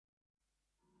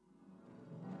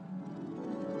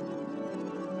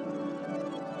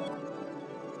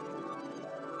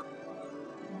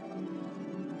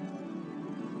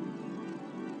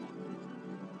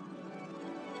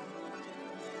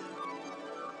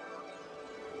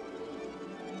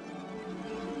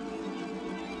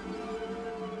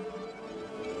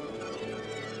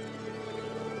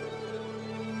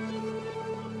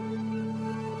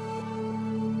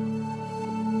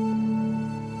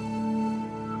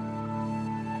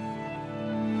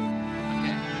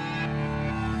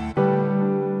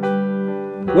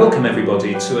Welcome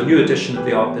everybody to a new edition of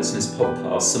the Art Business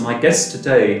Podcast. So my guests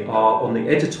today are on the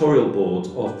editorial board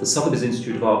of the Sotheby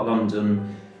Institute of Art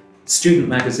London student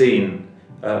magazine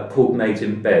called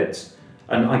Madeinbed.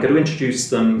 And I'm going to introduce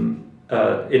them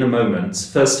in a moment.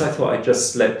 First, I thought I'd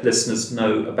just let listeners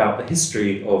know about the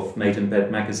history of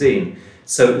Madeinbed magazine.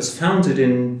 So it was founded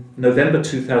in November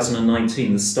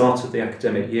 2019, the start of the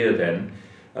academic year then,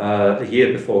 a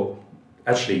year before,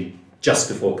 actually just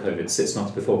before COVID, 6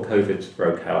 months before COVID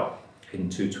broke out in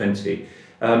 2020.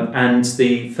 And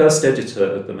the first editor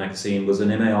of the magazine was an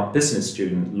MA Art Business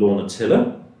student, Lorna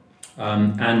Tiller.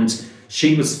 And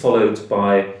she was followed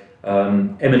by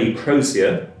Emily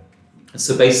Crozier.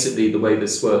 So basically the way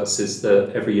this works is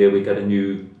that every year we get a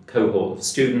new cohort of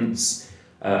students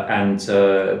and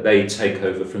they take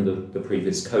over from the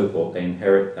previous cohort, they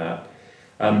inherit that.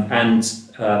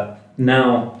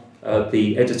 Now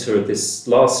the editor of this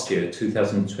last year,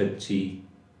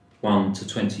 2021 to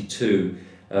 22,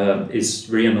 is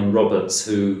Rhiannon Roberts,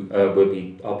 who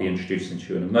I'll be introducing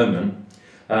to you in a moment.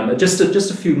 Just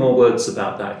a few more words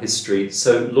about that history.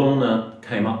 So Lorna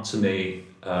came up to me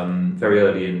very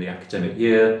early in the academic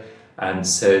year and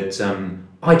said,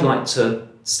 I'd like to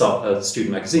start a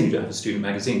student magazine. You don't have a student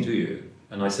magazine, do you?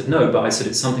 And I said, no, but I said,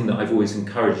 it's something that I've always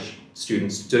encouraged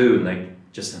students to do, and they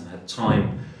just haven't had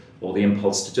time or the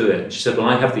impulse to do it. And she said, well,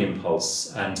 I have the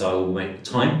impulse and I will make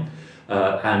the time.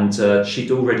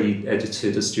 She'd already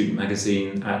edited a student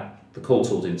magazine at the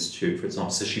Courtauld Institute, for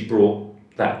example, so she brought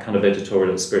that kind of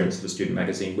editorial experience of a student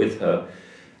magazine with her.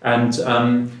 And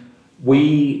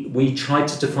we tried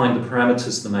to define the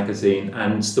parameters of the magazine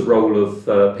and the role of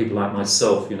people like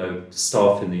myself,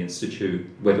 staff in the Institute,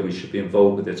 whether we should be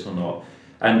involved with it or not.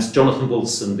 And Jonathan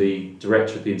Wilson, the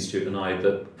director of the Institute, and I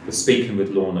that were speaking with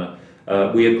Lorna,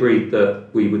 we agreed that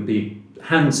we would be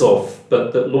hands-off,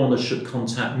 but that Lorna should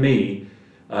contact me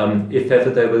if ever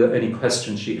there were any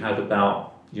questions she had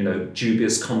about,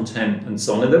 dubious content and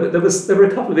so on. And there were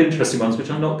a couple of interesting ones, which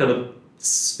I'm not going to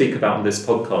speak about on this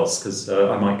podcast because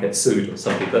I might get sued or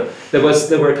something. But there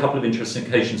were a couple of interesting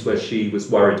occasions where she was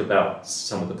worried about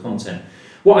some of the content.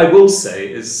 What I will say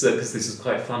is, because this is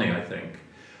quite funny, I think,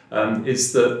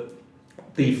 is that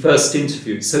the first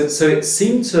interview. So it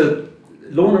seemed to.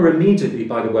 Lorna immediately,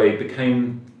 by the way,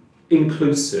 became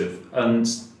inclusive and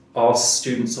asked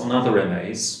students on other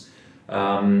MAs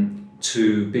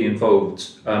to be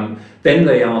involved. Then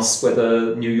they asked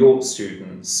whether New York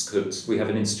students could, we have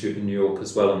an institute in New York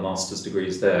as well and master's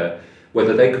degrees there,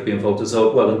 whether they could be involved as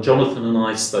well. And Jonathan and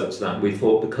I spoke to that, and we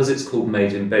thought because it's called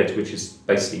Madeinbed, which is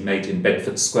basically made in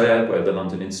Bedford Square, where the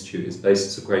London Institute is based,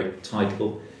 it's a great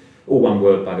title. All one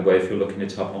word, by the way, if you're looking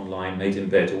it up online,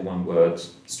 Madeinbed, all one word,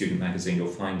 student magazine, you'll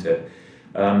find it.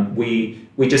 We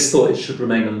just thought it should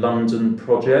remain a London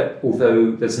project,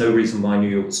 although there's no reason why New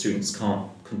York students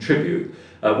can't contribute.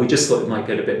 We just thought it might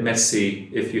get a bit messy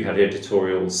if you had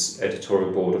editorial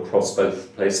board across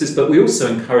both places. But we also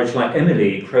encouraged, like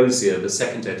Emily Crozier, the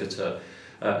second editor,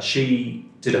 she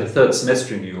did her third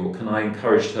semester in New York, and I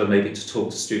encouraged her maybe to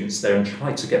talk to students there and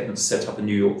try to get them to set up a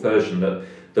New York version that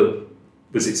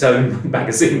was its own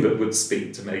magazine but would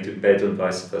speak to Madeinbed and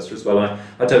vice versa as well. I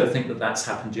don't think that that's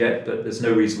happened yet, but there's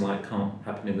no reason why it can't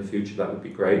happen in the future. That would be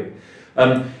great.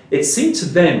 It seemed to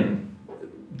then,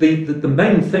 the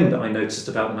main thing that I noticed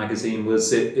about the magazine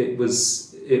was it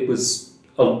was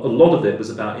a lot of it was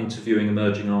about interviewing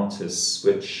emerging artists,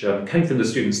 which came from the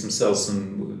students themselves.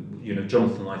 And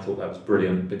Jonathan and I thought that was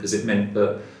brilliant because it meant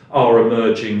that our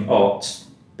emerging art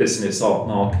business, art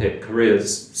market,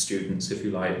 careers students, if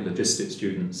you like, logistics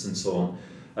students and so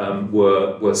on,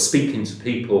 were speaking to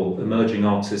people, emerging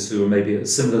artists who were maybe at a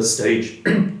similar stage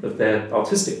of their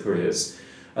artistic careers.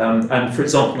 And for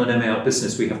example, in MA Art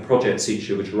Business, we have projects each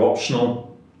year which are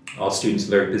optional. Our students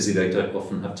are very busy, they don't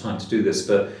often have time to do this,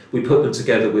 but we put them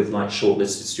together with like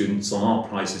shortlisted students on art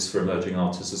prizes for emerging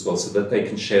artists as well, so that they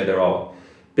can share their art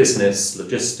business,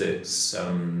 logistics,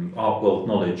 art world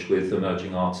knowledge with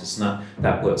emerging artists, and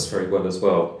that works very well as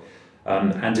well.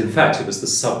 And in fact, it was the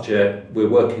subject, we're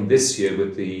working this year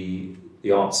with the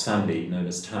arts family known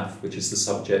as TAF, which is the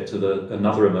subject of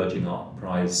another emerging art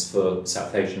prize for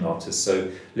South Asian artists. So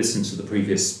listen to the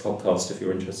previous podcast if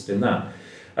you're interested in that.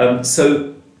 And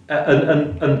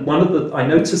I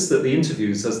noticed that the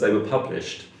interviews as they were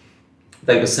published,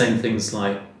 they were saying things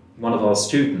like, one of our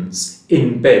students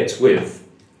in bed with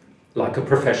like a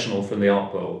professional from the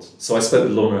art world. So I spoke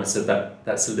with Lorna and I said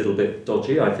that's a little bit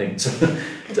dodgy, I think.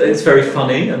 It's very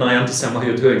funny and I understand why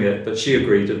you're doing it, but she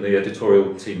agreed and the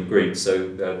editorial team agreed, so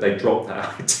they dropped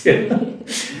that idea.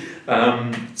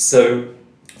 So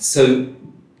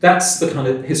that's the kind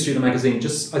of history of the magazine.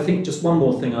 I think just one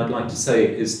more thing I'd like to say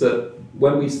is that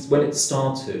when it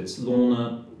started,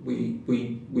 Lorna,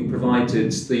 we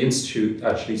provided, the Institute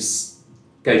actually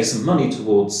gave some money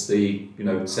towards the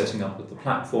setting up of the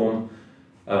platform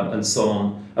and so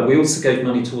on. And we also gave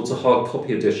money towards a hard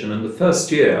copy edition. And the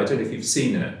first year, I don't know if you've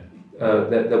seen it,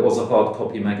 there was a hard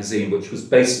copy magazine which was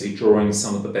basically drawing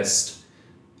some of the best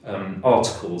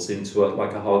articles into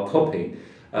a hard copy.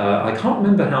 I can't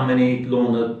remember how many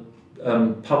Lorna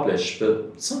published,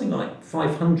 but something like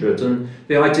 500. And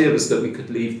the idea was that we could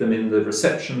leave them in the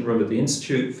reception room of the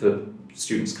Institute for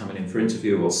students coming in for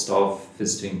interview or staff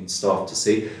visiting staff to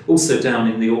see. Also down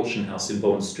in the auction house in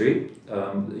Bond Street,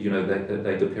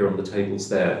 they'd appear on the tables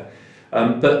there.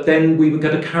 But then we were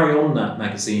going to carry on that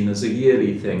magazine as a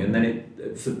yearly thing, and then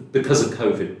because of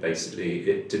COVID, basically,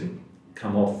 it didn't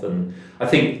come off. And I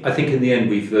think in the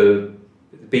end it'd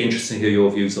be interesting to hear your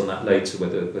views on that later,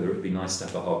 whether it would be nice to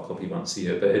have a hard copy once a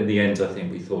year. But in the end, I think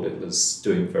we thought it was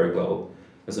doing very well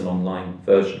as an online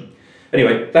version.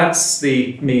 Anyway, that's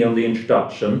me on the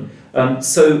introduction.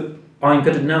 So I'm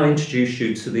going to now introduce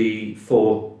you to the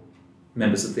 4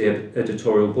 members of the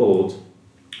editorial board.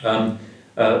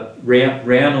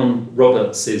 Rhiannon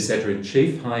Roberts is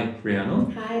editor-in-chief. Hi,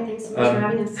 Rhiannon. Hi, thanks so much for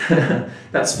having us.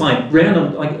 That's fine.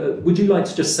 Rhiannon, would you like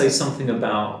to just say something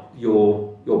about your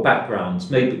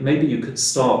background? Maybe you could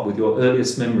start with your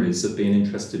earliest memories of being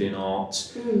interested in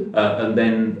art, and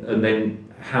then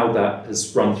how that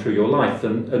has run through your life,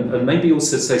 and maybe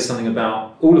also say something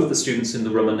about all of the students in the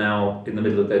room are now in the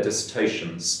middle of their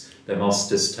dissertations, their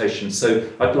master's dissertations. So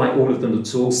I'd like all of them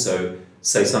to also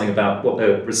say something about what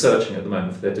they're researching at the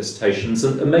moment for their dissertations,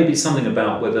 and maybe something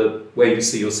about where you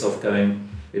see yourself going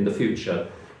in the future.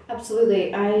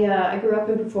 Absolutely. I grew up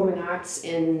in performing arts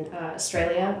in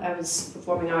Australia. I was a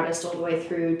performing artist all the way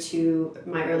through to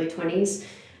my early 20s.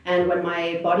 And when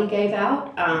my body gave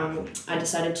out, I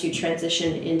decided to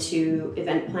transition into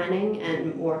event planning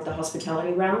and more of the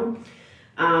hospitality realm.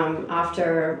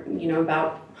 After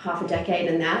about half a decade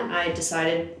in that, I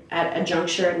decided at a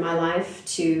juncture in my life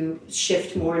to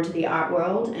shift more into the art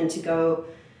world and to go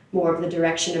more of the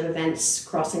direction of events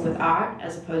crossing with art,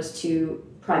 as opposed to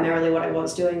primarily what I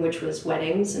was doing, which was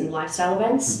weddings and lifestyle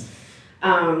events.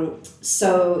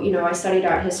 So I studied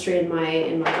art history in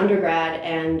my undergrad,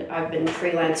 and I've been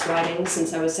freelance writing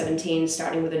since I was 17,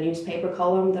 starting with a newspaper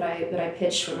column that I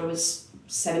pitched when I was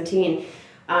 17.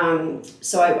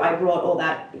 So I brought all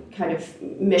that kind of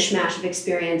mishmash of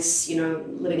experience,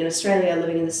 living in Australia,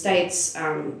 living in the States,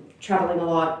 traveling a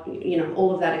lot,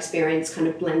 all of that experience kind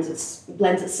of blends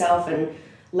itself and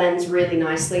lends really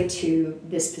nicely to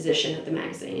this position at the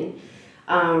magazine.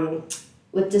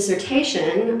 With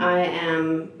dissertation, I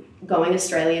am going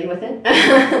Australian with it,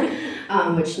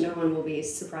 which no one will be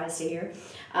surprised to hear.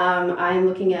 I'm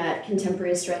looking at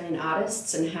contemporary Australian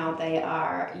artists and how they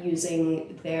are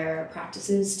using their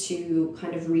practices to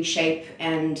kind of reshape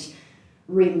and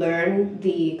relearn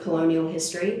the colonial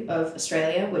history of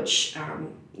Australia, which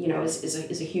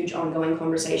is a huge ongoing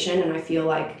conversation, and I feel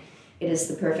like it is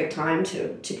the perfect time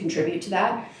to contribute to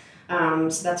that.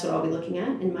 So that's what I'll be looking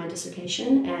at in my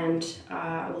dissertation, and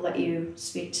I will let you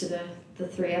speak to the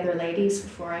 3 other ladies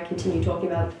before I continue talking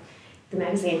about the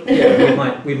magazine.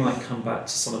 Yeah, we might come back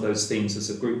to some of those themes as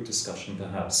a group discussion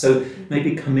perhaps. So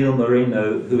maybe Camille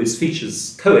Marino, who is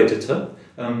Features co-editor,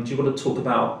 do you want to talk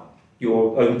about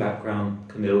your own background,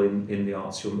 Camille, in the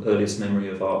arts, your earliest memory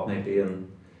of art maybe,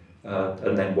 and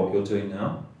then what you're doing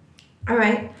now? All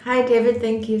right. Hi, David.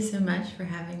 Thank you so much for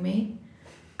having me.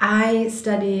 I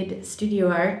studied studio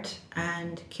art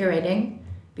and curating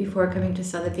before coming to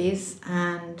Sotheby's,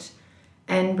 and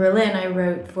in Berlin I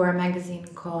wrote for a magazine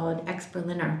called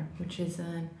Ex-Berliner, which is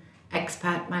an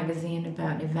expat magazine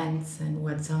about events and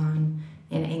what's on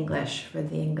in English for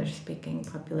the English-speaking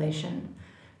population.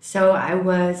 So I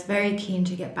was very keen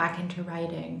to get back into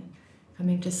writing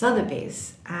coming to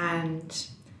Sotheby's, and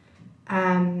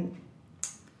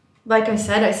like I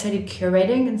said, I studied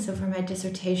curating, and so for my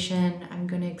dissertation, I'm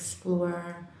going to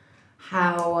explore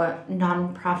how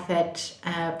nonprofit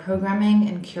programming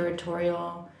and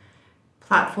curatorial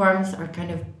platforms are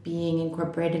kind of being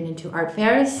incorporated into art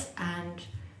fairs, and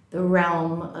the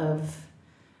realm of,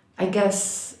 I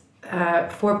guess,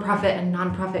 for-profit and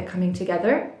nonprofit coming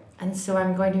together. And so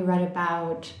I'm going to write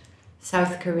about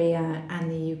South Korea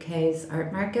and the UK's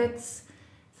art markets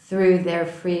through their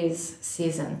Frieze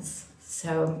seasons.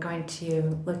 So I'm going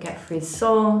to look at Frieze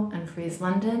Seoul and Frieze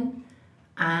London,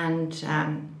 and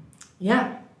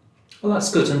yeah. Well,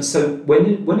 that's good. And so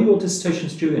when are your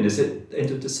dissertations due in? Is it end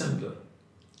of December?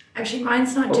 Actually,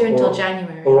 mine's not due until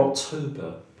January. Or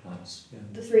October, plans. Yeah.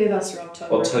 The three of us are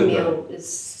October. Camille is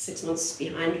 6 months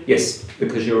behind. Yes,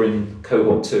 because you're in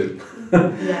cohort 2.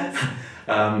 Yes.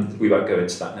 We won't go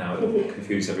into that now, it'll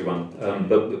confuse everyone.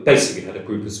 But basically we had a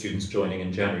group of students joining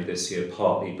in January this year,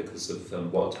 partly because of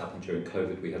what had happened during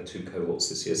COVID. We had 2 cohorts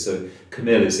this year. So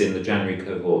Camille is in the January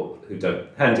cohort, who don't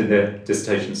hand in their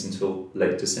dissertations until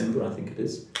late December, I think it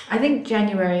is. I think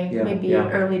January, maybe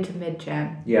early to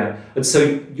mid-Jan. Yeah, and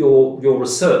so your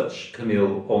research,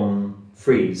 Camille, on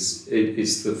Freeze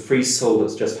is the Freeze Seoul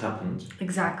that's just happened.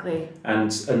 Exactly.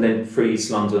 And then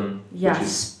Freeze London,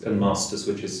 yes, and Masters,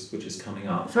 which is coming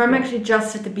up. So I'm actually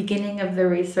just at the beginning of the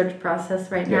research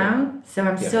process right now.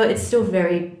 So it's still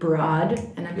very broad,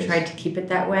 and I'm trying to keep it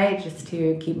that way, just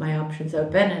to keep my options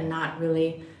open and not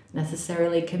really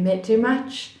necessarily commit too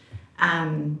much.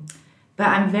 But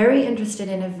I'm very interested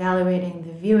in evaluating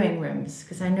the viewing rooms,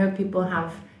 because I know people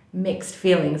have mixed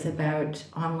feelings about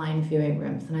online viewing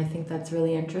rooms, and I think that's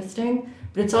really interesting.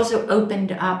 But it's also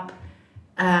opened up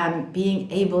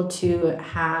being able to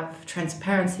have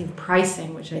transparency of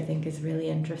pricing, which I think is really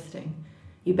interesting.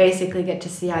 You basically get to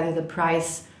see either the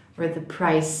price or the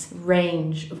price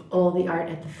range of all the art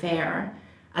at the fair,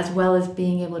 as well as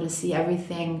being able to see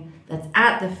everything that's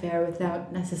at the fair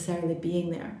without necessarily being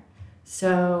there.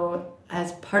 So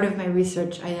as part of my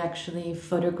research, I actually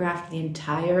photographed the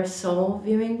entire Seoul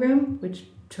viewing room, which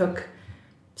took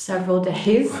several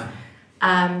days.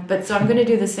 But so I'm going to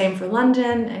do the same for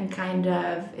London and kind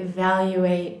of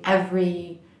evaluate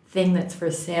everything that's for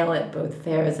sale at both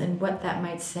fairs and what that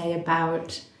might say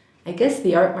about, I guess,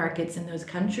 the art markets in those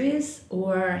countries,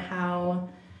 or how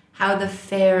the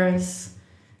fairs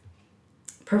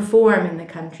perform in the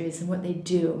countries and what they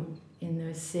do in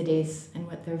those cities and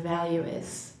what their value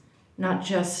is. Not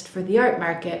just for the art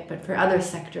market, but for other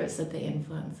sectors that they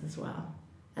influence as well,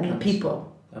 and the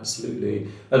people. Absolutely.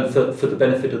 And for the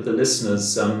benefit of the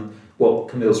listeners, what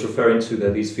Camille's referring to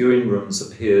there, these viewing rooms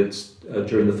appeared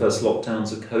during the first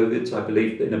lockdowns of COVID, I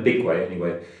believe, in a big way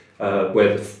anyway,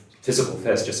 where the physical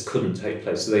fairs just couldn't take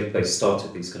place. So they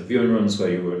started these kind of viewing rooms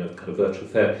where you were in a kind of virtual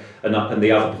fair. And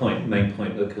the other main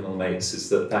point that Camille makes is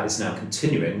that is now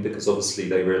continuing, because obviously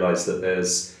they realise that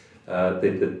there's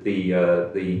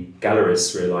the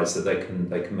gallerists realise that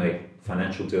they can make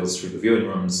financial deals through the viewing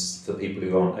rooms for people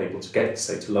who aren't able to get,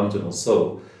 say, to London or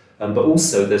Seoul. But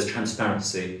also there's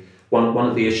transparency. One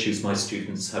of the issues my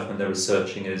students have when they're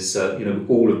researching is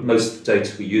most of the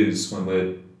data we use when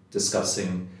we're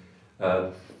discussing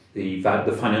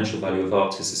the financial value of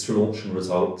artists is from auction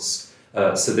results.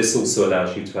 So this also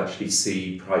allows you to actually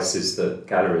see prices that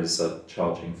galleries are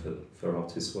charging for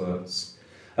artists' works.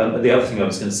 The other thing I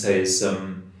was going to say is,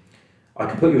 I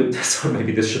can put you, sorry,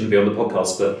 maybe this shouldn't be on the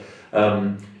podcast, but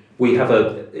we have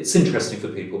it's interesting for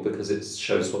people because it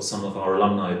shows what some of our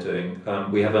alumni are doing.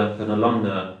 We have an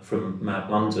alumna from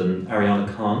Mad London, Ariana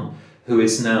Khan, who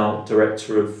is now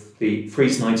director of the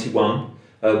Freeze 91,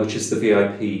 which is the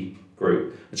VIP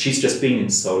group. And she's just been in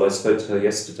Seoul. I spoke to her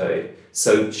yesterday.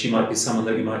 So she might be someone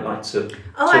that you might like to talk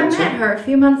I met her a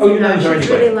few months ago. You know her She's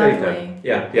anyway. really lovely.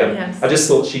 Yeah. Yes. I just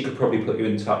thought she could probably put you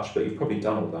in touch, but you've probably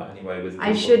done all that anyway with people.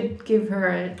 I should give her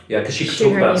a because she could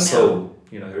talk about Seoul,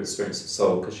 her experience of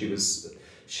Seoul, because it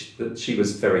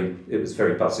was very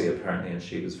buzzy apparently, and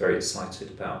she was very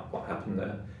excited about what happened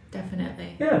there.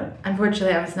 Definitely. Yeah.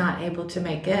 Unfortunately, I was not able to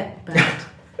make it, but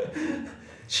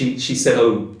She said,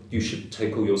 you should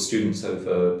take all your students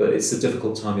over, but it's a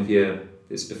difficult time of year.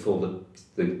 It's before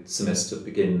the semester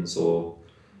begins, or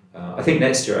I think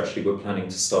next year actually we're planning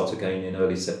to start again in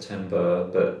early September,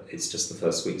 but it's just the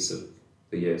first weeks of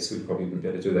the year, so we probably wouldn't be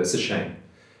able to do that. It's a shame.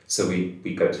 So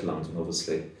we go to London,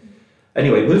 obviously.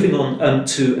 Anyway, moving on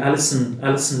to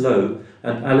Alison Lowe,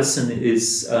 and Alison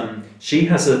is she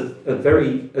has a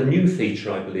new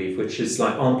feature, I believe, which is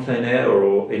like en plein air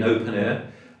or in open air.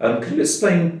 Can you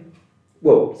explain?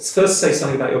 Well, first say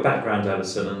something about your background,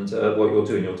 Alison, and what you're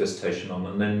doing your dissertation on,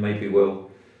 and then maybe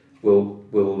we'll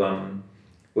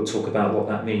talk about what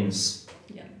that means.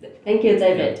 Yeah, thank you,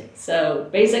 David. So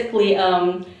basically,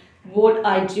 what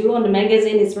I do on the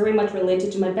magazine is very much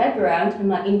related to my background and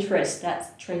my interest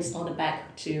that trace all the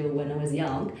back to when I was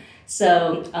young.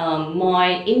 So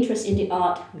my interest in the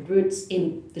art roots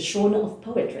in the genre of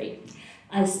poetry.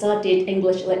 I studied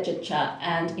English literature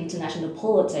and international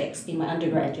politics in my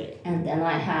undergraduate, and then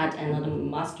I had another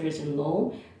master's in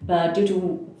law, but due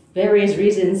to various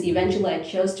reasons, eventually I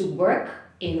chose to work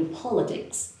in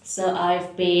politics. So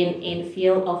I've been in the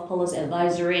field of policy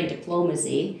advisory and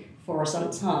diplomacy for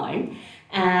some time.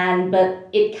 But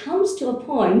it comes to a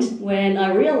point when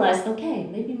I realized, okay,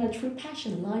 maybe my true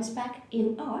passion lies back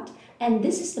in art. And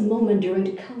this is the moment during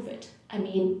the COVID. I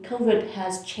mean, COVID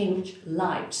has changed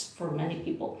lives for many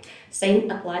people. Same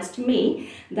applies to me,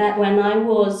 that when I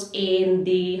was in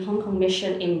the Hong Kong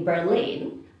mission in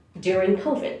Berlin during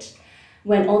COVID,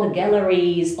 when all the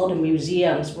galleries, all the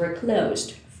museums were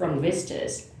closed from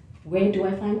visitors, where do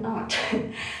I find art?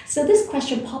 So this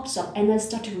question pops up, and I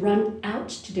start to run out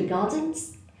to the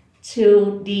gardens,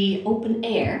 to the open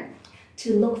air,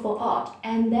 to look for art.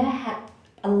 And there had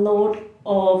a lot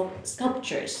of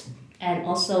sculptures, and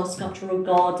also sculptural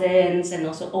gardens, and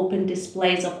also open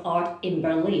displays of art in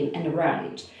Berlin and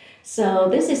around. So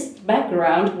this is the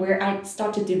background where I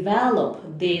start to develop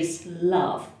this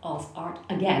love of art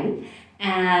again,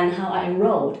 and how I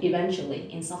enrolled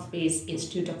eventually in Sotheby's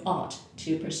Institute of Art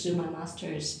to pursue my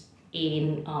master's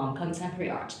in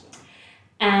contemporary art.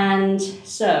 And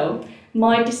so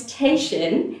my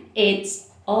dissertation, it's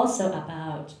also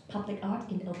about public art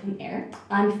in the open air.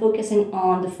 I'm focusing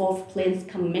on the fourth plinth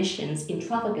commissions in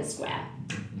Trafalgar Square.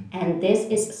 And this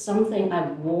is something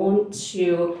I want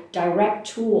to direct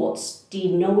towards the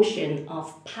notion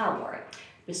of power.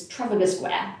 Because Trafalgar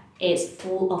Square is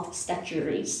full of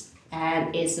statuaries,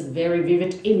 and it's a very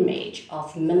vivid image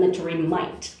of military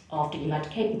might of the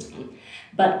United Kingdom.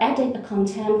 But adding a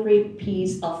contemporary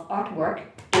piece of artwork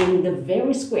in the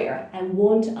very square, I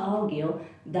want to argue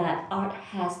that art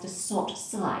has the soft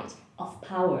side of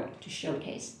power to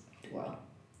showcase the world.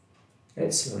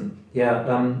 Excellent. Yeah,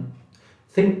 I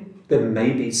think there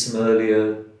may be some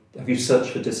earlier. Have you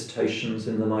searched for dissertations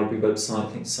in the library website? I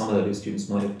think some early students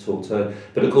might have taught her.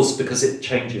 But of course, because it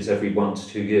changes every 1 to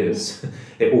 2 years,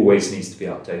 it always needs to be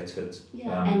updated.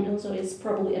 Yeah, and also it's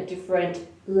probably a different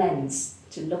lens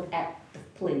to look at the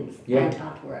plinth and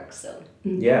artwork. So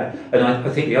yeah, and I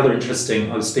think the other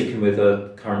interesting, I was speaking with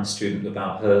a current student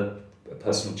about her, a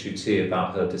personal tutee,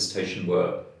 about her dissertation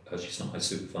work. She's not my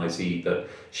supervisee, but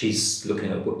she's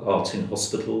looking at art in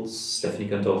hospitals, Stephanie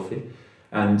Gandolfi,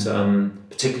 and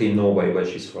particularly in Norway, where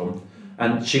she's from.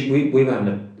 And we were having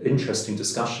an interesting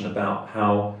discussion about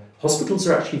how hospitals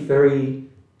are actually very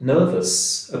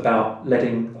nervous about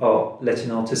letting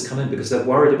artists come in, because they're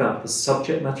worried about the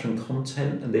subject matter and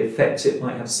content and the effect it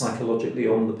might have psychologically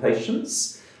on the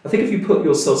patients. I think if you put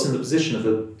yourselves in the position of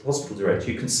a hospital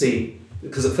director, you can see,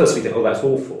 because at first we think, oh, that's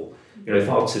awful. You know, if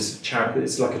artists,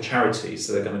 it's like a charity,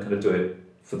 so they're going to kind of do it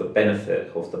for the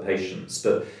benefit of the patients.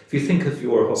 But if you think of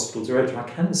you're a hospital director, I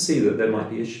can see that there might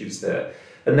be issues there.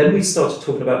 And then we started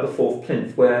talking about the fourth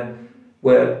plinth,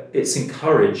 where it's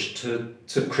encouraged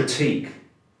to critique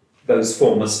those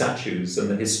former statues and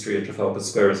the history of Trafalgar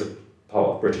Square as a part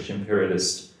of British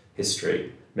imperialist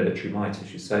history, military might,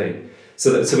 as you say.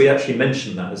 So we actually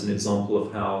mentioned that as an example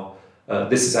of how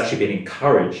this has actually been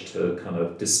encouraged to kind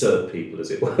of disturb people,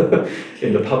 as it were,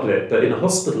 in the public. But in a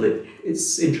hospital,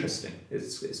 it's interesting.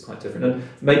 It's quite different. And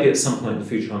maybe at some point in the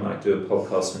future, I might do a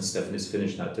podcast when Stephanie's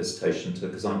finished that dissertation,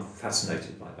 because I'm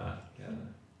fascinated by that.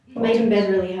 Madeinbed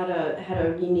really had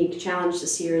a unique challenge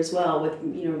this year as well, with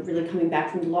really coming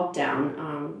back from the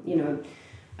lockdown.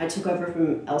 I took over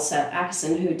from Elsa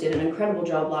Ackerson, who did an incredible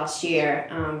job last year.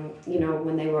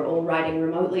 When they were all writing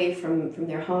remotely from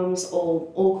their homes,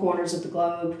 all corners of the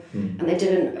globe, and they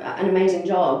did an amazing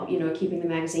job. Keeping the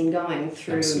magazine going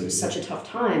through such a tough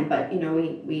time. But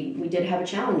we did have a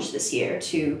challenge this year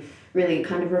to really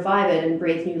kind of revive it and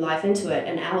breathe new life into it.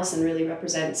 And Alison really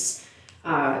represents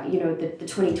the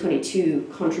 2022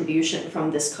 contribution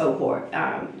from this cohort.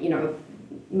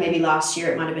 Maybe last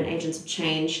year it might have been Agents of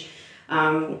Change,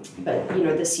 but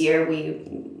this year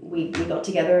we got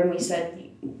together and we said,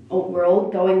 we're all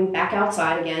going back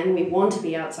outside again. We want to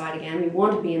be outside again. We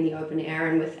want to be in the open air.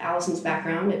 And with Alison's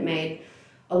background, it made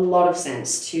a lot of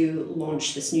sense to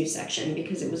launch this new section,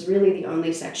 because it was really the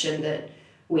only section that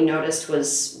we noticed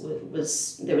was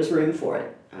there was room for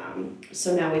it.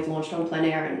 So now we've launched on plein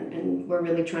air, and we're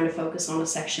really trying to focus on a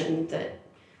section that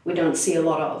we don't see a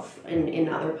lot of in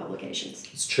other publications.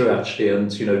 It's true, actually,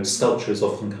 and sculpture is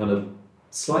often kind of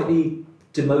slightly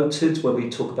demoted when we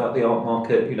talk about the art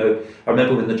market. I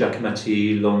remember when the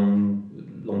Giacometti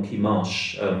Lonqui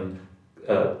Marche,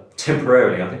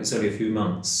 temporarily, I think it was only a few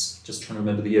months, just trying to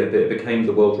remember the year, but it became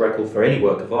the world record for any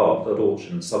work of art at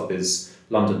auction. Sotheby's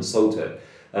London sold it.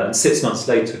 And 6 months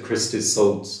later, Christie's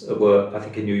sold a work, I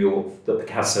think in New York, the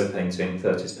Picasso painting,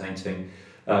 30s painting,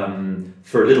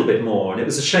 for a little bit more. And it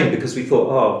was a shame, because we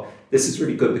thought, this is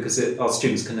really good, because our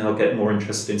students can now get more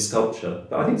interested in sculpture.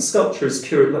 But I think sculpture is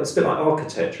it's a bit like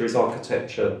architecture. Is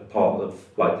architecture part of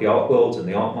like the art world and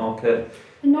the art market?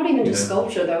 And not even just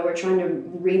sculpture, though. We're trying to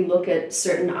re-look at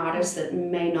certain artists that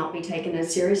may not be taken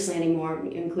as seriously anymore,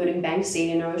 including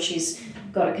Banksy. She's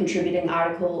got a contributing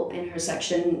article in her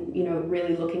section,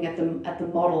 really looking at the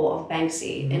model of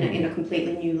Banksy in a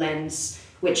completely new lens,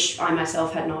 which I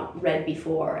myself had not read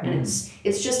before. And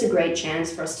it's just a great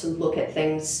chance for us to look at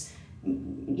things,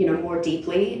 more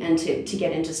deeply, and to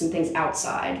get into some things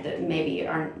outside that maybe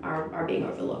are being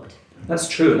overlooked. That's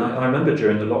true, and I remember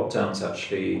during the lockdowns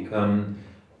actually,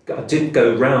 I did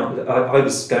go round. I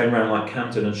was going around like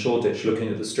Camden and Shoreditch, looking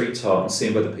at the street art and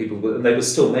seeing whether people were, and they were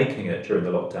still making it during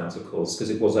the lockdowns, of course, because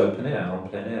it was open air, on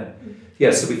plein air.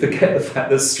 Yeah, so we forget the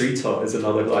fact that street art is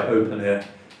another like open air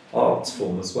art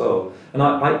form as well. And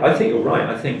I think you're right.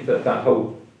 I think that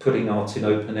whole putting art in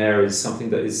open air is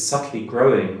something that is subtly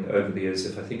growing over the years.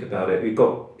 If I think about it, we've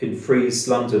got in Frieze,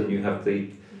 London, you have the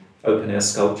open air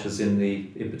sculptures in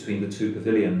between the two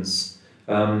pavilions.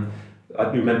 I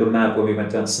remember Mab when we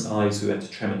went down St Ives, we went to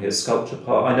Tremenhere Sculpture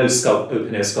Park. I know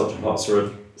open air sculpture parks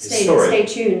are historic. Stay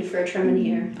tuned for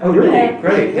Tremenhere. Oh really? Yeah.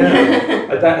 Great,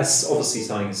 yeah. That is obviously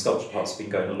something in sculpture parks been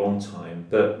going a long time,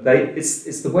 but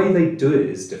it's the way they do it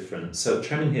is different. So at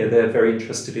Tremenhere, they're very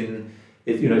interested in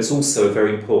it. It's also a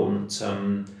very important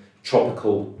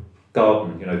tropical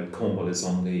garden. Cornwall is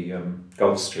on the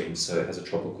Gulf Stream, so it has a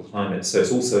tropical climate. So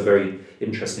it's also a very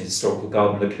interesting historical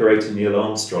garden. The curator, Neil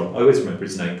Armstrong, I always remember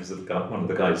his name because of one of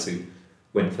the guys who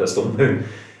went first on the moon.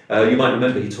 You might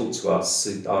remember he talked to us,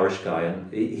 an Irish guy,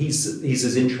 and he's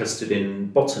as interested in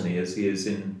botany as he is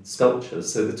in sculpture.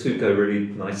 So the two go really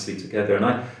nicely together. And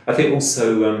I think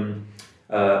also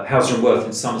Hauser and Worth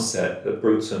in Somerset at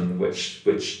Bruton, which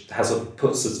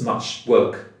puts as much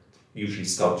work, usually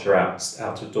sculpture out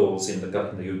of doors in the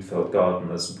Oudveld garden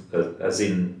as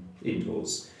in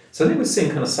indoors. So I think we're seeing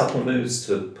kind of subtle moves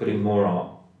to putting more art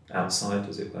outside,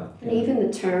 as it were. And even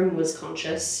the term was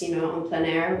conscious, on plein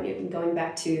air, going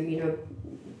back to,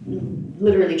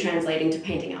 literally translating to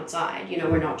painting outside.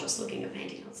 We're not just looking at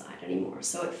painting outside anymore.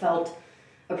 So it felt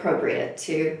appropriate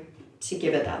to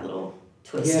give it that little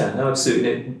twist. Yeah, no, absolutely.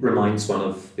 It reminds one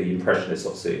of the Impressionists,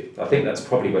 obviously. I think that's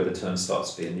probably where the term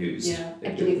starts being used. Yeah,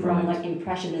 actually from like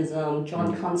Impressionism,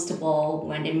 John Constable,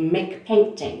 when they make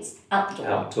paintings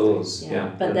outdoors. Yeah.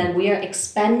 But then we are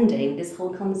expanding this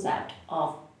whole concept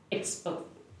of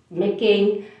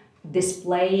making,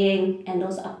 displaying, and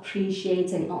also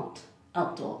appreciating art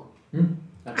outdoor.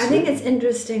 I think it's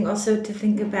interesting also to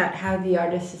think about how the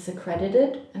artist is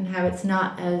accredited and how it's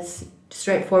not as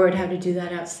straightforward how to do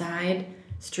that outside.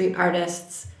 Street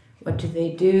artists, what do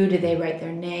they do? Do they write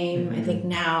their name? I think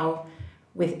now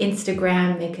with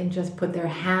Instagram they can just put their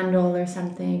handle or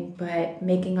something, but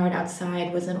making art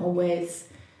outside wasn't always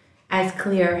as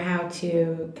clear how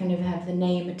to kind of have the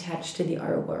name attached to the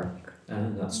artwork.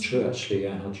 And that's true actually,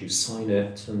 yeah. How do you sign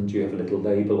it? And do you have a little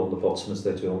label on the bottom as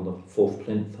they do on the fourth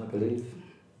plinth, I believe?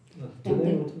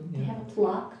 They have a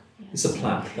plaque. It's a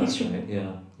plaque, that's right,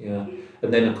 yeah.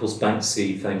 And then of course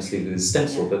Banksy famously with his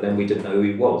stencil, but then we didn't know who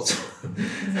he was.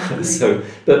 Exactly.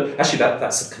 But actually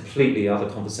that's a completely other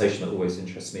conversation that always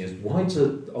interests me, is why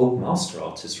do old master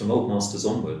artists, from old masters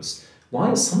onwards, why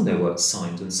are some of their works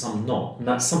signed and some not? And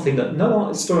that's something that no art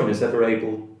historian is ever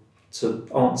able to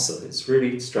answer. It's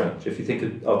really strange. If you think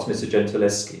of Artemisia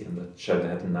Gentileschi and the show they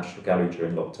had in the National Gallery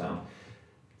during lockdown,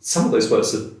 some of those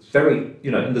works are very,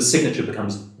 and the signature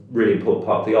becomes really important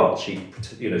part of the art. She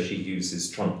uses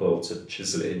trunk oil to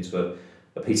chisel it into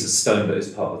a piece of stone that is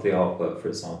part of the artwork, for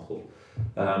example.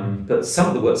 But some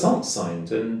of the works aren't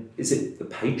signed, and is it the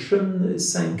patron that is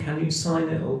saying, can you sign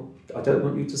it, or I don't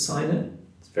want you to sign it?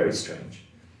 It's very strange.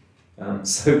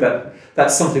 So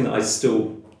that's something that I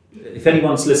still, if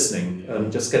anyone's listening,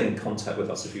 just get in contact with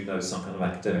us if you know some kind of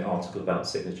academic article about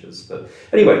signatures. But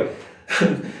anyway,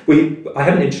 I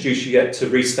haven't introduced you yet to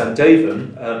Rhys van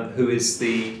Deven, who is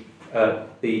the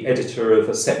editor of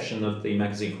a section of the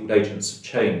magazine called Agents of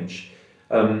Change.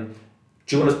 Do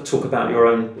you want to talk about your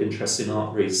own interest in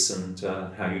art, Rhys, and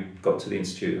how you got to the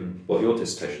Institute and what your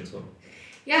dissertation's on?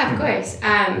 Yeah, of course.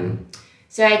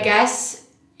 So I guess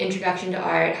introduction to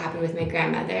art happened with my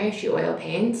grandmother. She oil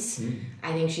paints.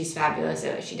 I think she's fabulous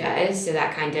at what she does. So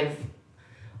that kind of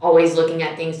always looking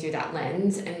at things through that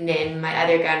lens. And then my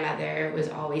other grandmother was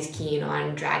always keen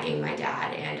on dragging my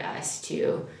dad and us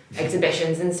to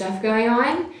exhibitions and stuff going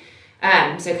on.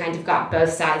 So kind of got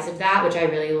both sides of that, which I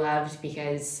really loved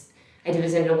because I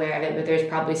wasn't aware of it, but there's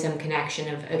probably some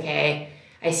connection of, okay,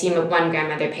 I see one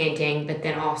grandmother painting, but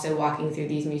then also walking through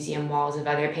these museum walls of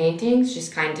other paintings,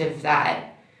 just kind of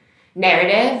that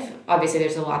narrative. Obviously,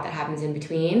 there's a lot that happens in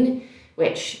between,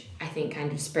 which I think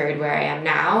kind of spurred where I am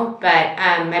now. But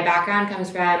my background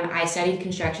comes from, I studied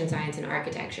construction science and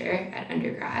architecture at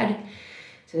undergrad.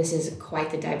 So this is quite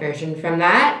the diversion from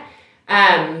that.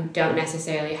 Don't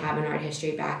necessarily have an art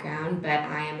history background, but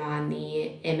I am on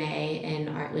the MA in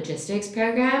art logistics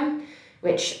program,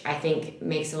 which I think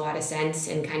makes a lot of sense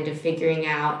in kind of figuring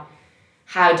out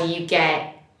how do you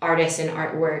get artists and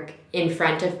artwork in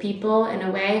front of people in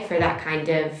a way for that kind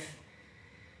of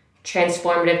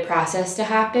transformative process to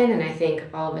happen. And I think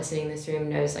all of us sitting in this room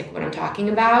knows like what I'm talking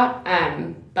about.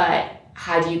 But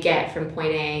how do you get from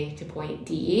point A to point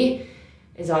D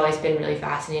has always been really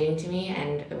fascinating to me.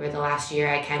 And over the last year,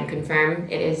 I can confirm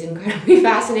it is incredibly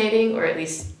fascinating, or at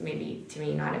least maybe to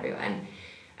me, not everyone.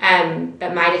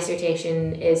 But my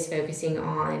dissertation is focusing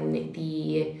on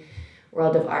the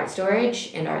world of art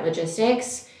storage and art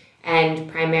logistics,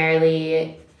 and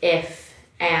primarily if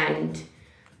and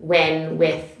when,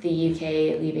 with the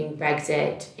UK leaving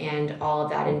Brexit and all of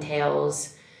that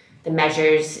entails, the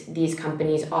measures these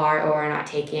companies are or are not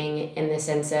taking in the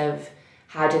sense of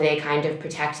how do they kind of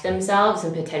protect themselves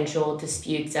in potential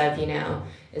disputes of,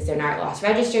 is there an art loss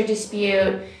register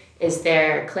dispute? Is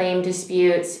there claim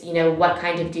disputes? What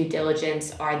kind of due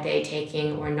diligence are they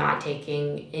taking or not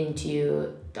taking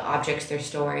into the objects they're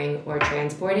storing or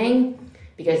transporting?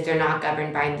 Because they're not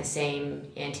governed by the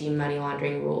same anti-money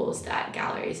laundering rules that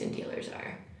galleries and dealers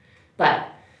are. But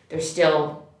there's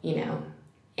still,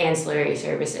 ancillary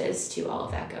services to all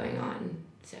of that going on.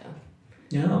 So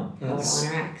yeah, how it all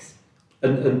interacts.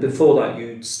 And before that,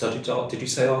 you studied art. Did you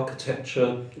say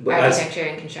architecture? Architecture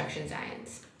and construction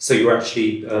science. So you were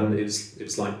actually it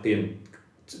was like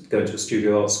going to a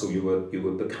studio art school. You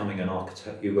were becoming an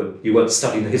architect. You weren't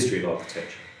studying the history of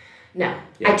architecture. No,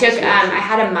 Yeah, I took. so I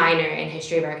had a minor in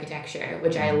history of architecture,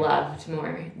 which I loved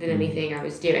more than anything I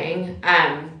was doing.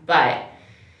 But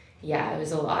yeah, it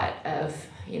was a lot of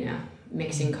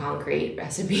mixing concrete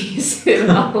recipes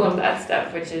and all of that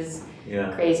stuff, which is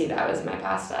crazy. That was my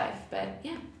past life, but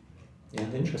yeah. Yeah,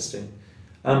 interesting.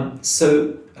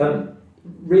 So,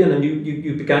 Rhiannon,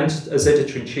 you began as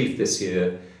editor-in-chief this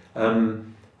year.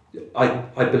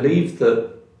 I believe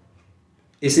that,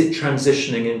 is it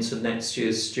transitioning into next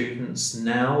year's students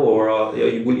now, or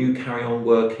will you carry on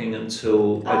working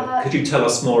until... could you tell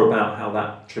us more about how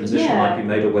that transition might be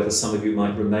made, or whether some of you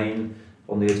might remain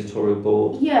on the editorial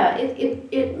board? Yeah,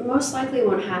 it most likely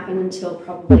won't happen until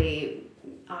probably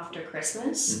after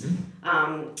Christmas,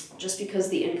 just because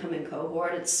the incoming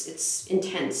cohort, it's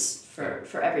intense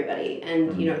for everybody,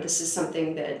 and this is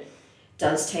something that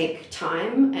does take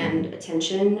time and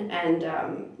attention and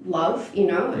love,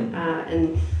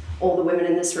 and all the women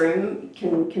in this room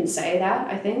can say that,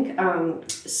 I think.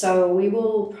 So we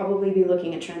will probably be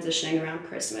looking at transitioning around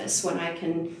Christmas, when I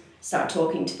can start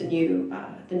talking to the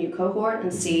new cohort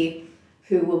and see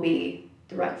who will be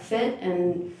the right fit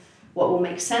and what will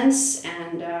make sense.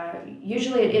 And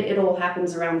usually it all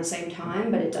happens around the same time,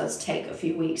 but it does take a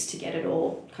few weeks to get it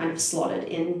all kind of slotted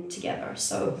in together.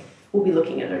 So we'll be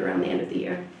looking at it around the end of the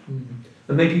year.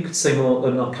 And maybe you could say more,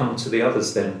 and I'll come to the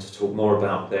others then to talk more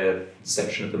about their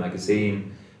section of the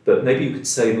magazine, but maybe you could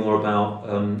say more about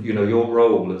your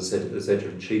role as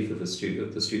editor-in-chief of the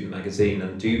student magazine,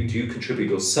 and do you contribute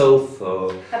yourself,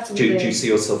 or Absolutely. do you see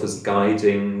yourself as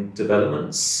guiding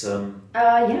developments?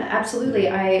 Yeah, absolutely.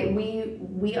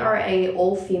 We are a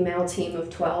all-female team of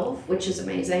 12, which is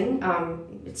amazing.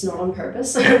 It's not on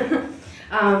purpose.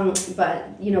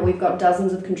 But we've got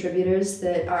dozens of contributors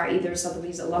that are either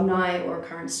Sotheby's alumni or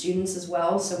current students as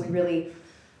well. So we really,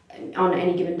 on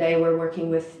any given day, we're working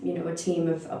with a team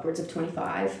of upwards of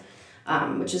 25,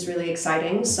 which is really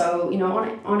exciting. So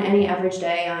on any average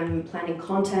day, I'm planning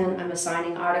content, I'm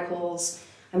assigning articles,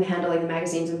 I'm handling the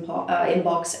magazine's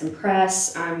inbox and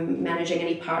press, I'm managing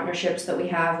any partnerships that we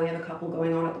have. We have a couple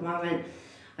going on at the moment.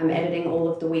 I'm editing all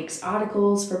of the week's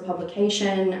articles for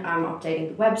publication. I'm updating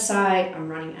the website. I'm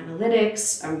running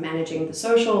analytics. I'm managing the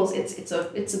socials. It's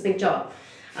a big job,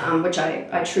 which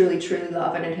I truly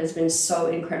love, and it has been so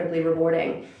incredibly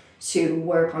rewarding to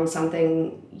work on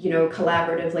something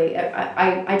collaboratively.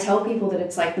 I tell people that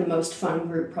it's like the most fun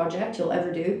group project you'll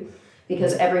ever do,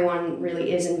 because everyone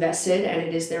really is invested and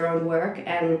it is their own work,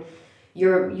 and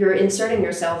you're inserting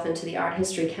yourself into the art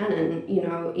history canon.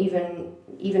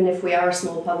 Even if we are a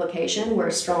small publication, we're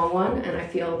a strong one, and I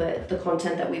feel that the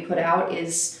content that we put out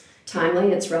is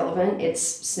timely, it's relevant, it's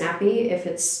snappy. If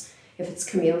it's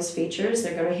Camille's features,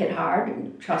 they're going to hit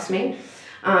hard, trust me.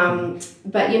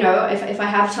 But if I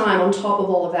have time on top of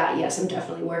all of that, yes, I'm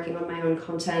definitely working on my own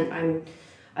content.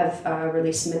 I've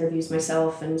released some interviews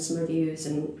myself and some reviews,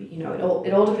 and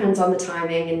it all depends on the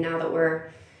timing. And now that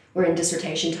we're we're in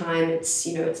dissertation time. It's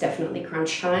it's definitely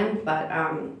crunch time, but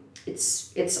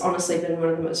it's honestly been one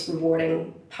of the most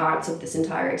rewarding parts of this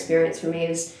entire experience for me,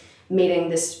 is meeting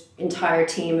this entire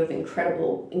team of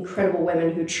incredible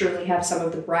women who truly have some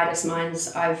of the brightest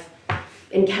minds I've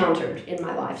encountered in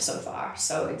my life so far.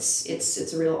 So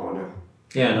it's a real honor.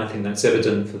 Yeah, and I think that's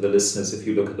evident for the listeners. If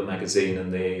you look at the magazine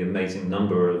and the amazing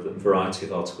number of and variety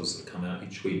of articles that come out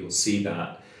each week, you'll see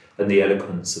that, and the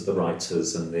eloquence of the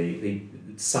writers and the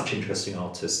such interesting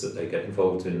artists that they get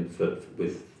involved in,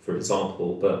 for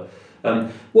example. But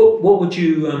what would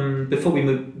you, before we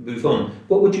move on,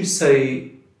 what would you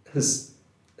say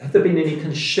have there been any kind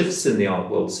of shifts in the art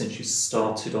world since you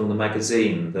started on the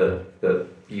magazine that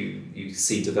you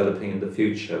see developing in the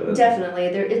future? Definitely.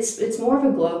 It's more of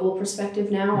a global perspective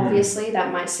now, obviously.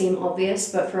 That might seem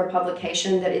obvious, but for a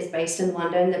publication that is based in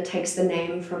London, that takes the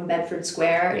name from Bedford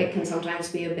Square, it can sometimes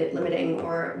be a bit limiting,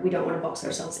 or we don't want to box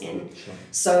ourselves in. Sure.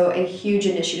 So a huge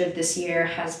initiative this year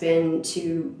has been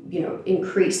to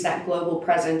increase that global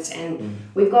presence, and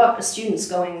we've got students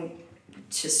going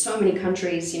to so many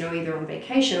countries, either on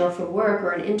vacation or for work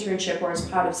or an internship or as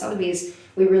part of Sotheby's.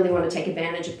 We really want to take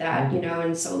advantage of that,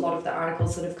 and so a lot of the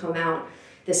articles that have come out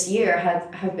this year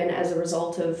have been as a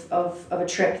result of a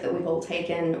trip that we've all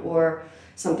taken or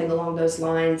something along those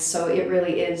lines. So it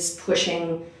really is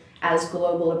pushing as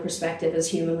global a perspective as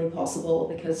humanly possible,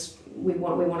 because we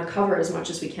want to cover as much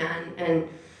as we can, and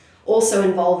also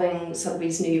involving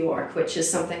Sotheby's New York, which is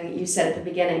something you said at the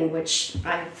beginning, which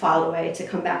I filed away to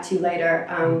come back to later.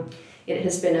 It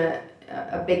has been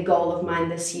a big goal of mine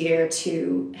this year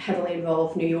to heavily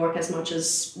involve New York as much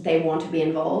as they want to be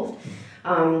involved.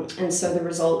 And so the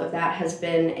result of that has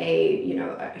been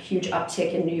a huge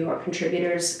uptick in New York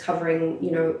contributors covering,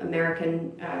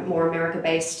 more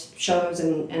America-based shows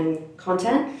and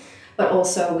content. But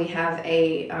also we have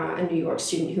a New York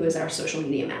student who is our social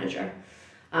media manager.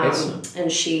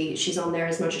 And she's on there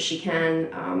as much as she can,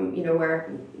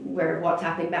 we're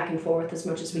WhatsApping back and forth as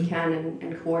much as we can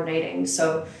and coordinating.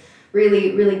 So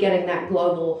really getting that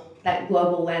global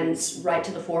lens right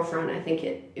to the forefront. I think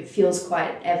it feels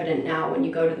quite evident now when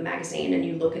you go to the magazine and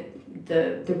you look at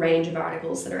the range of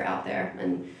articles that are out there,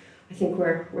 and I think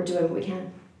we're doing what we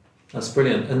can. That's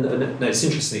brilliant. And it's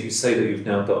interesting that you say that you've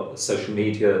now got a social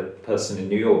media person in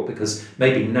New York, because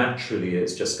maybe naturally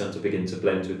it's just going to begin to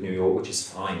blend with New York, which is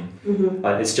fine.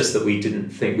 It's just that we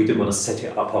didn't want to set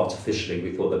it up artificially.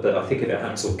 We thought that, but I think if it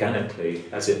happens organically,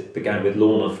 as it began with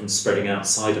Lorna from spreading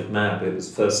outside of MAB, it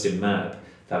was first in MAB.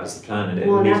 That was the plan, and it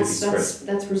immediately spread.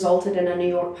 That's resulted in a New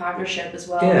York partnership as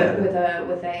well,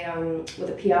 with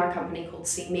a PR company called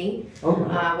See Me. Oh,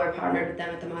 right. We're partnered with them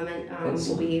at the moment.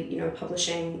 We'll be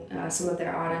publishing some of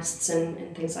their artists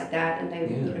and things like that, and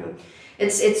they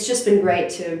it's just been great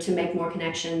to make more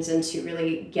connections and to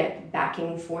really get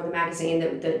backing for the magazine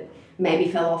that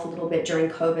maybe fell off a little bit during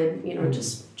COVID.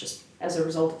 Just as a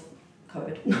result of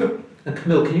COVID. And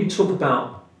Camille, can you talk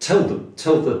about tell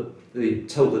the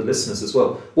listeners as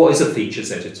well, what is a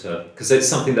features editor? Because it's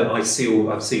something that I've seen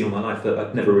all my life, but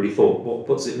I've never really thought,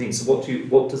 what does it mean? So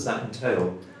what does that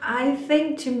entail? I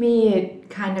think to me it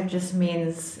kind of just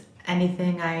means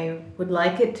anything I would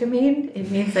like it to mean.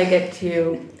 It means I get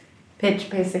to pitch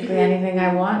basically anything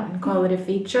I want and call it a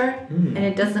feature. And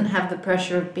it doesn't have the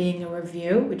pressure of being a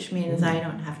review, which means I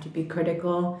don't have to be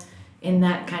critical in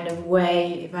that kind of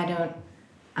way if I don't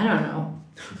know,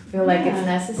 feel like it's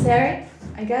necessary,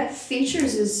 I guess.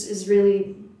 Features is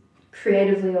really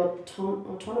creatively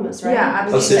autonomous, right? Yeah,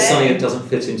 So it's something that doesn't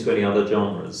fit into any other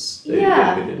genres?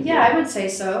 I would say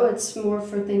so. It's more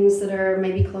for things that are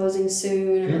maybe closing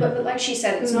soon. But like she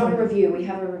said, it's not a review. We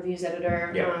have a reviews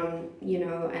editor,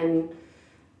 and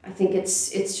I think it's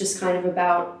just kind of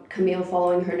about Camille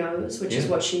following her nose, which is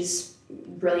what she's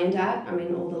brilliant at. I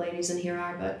mean, all the ladies in here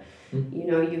are, but you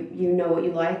know what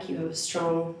you like. You have a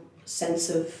strong sense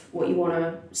of what you want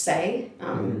to say,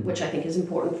 which I think is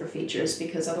important for features,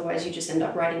 because otherwise you just end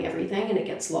up writing everything and it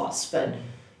gets lost. But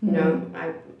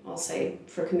I'll say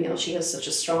for Camille, she has such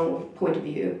a strong point of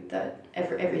view that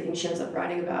everything she ends up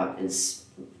writing about is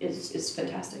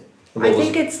fantastic. I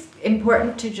think it's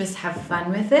important to just have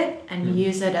fun with it and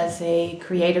use it as a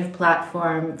creative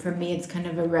platform. For me, it's kind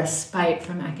of a respite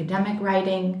from academic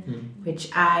writing, which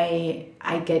I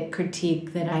get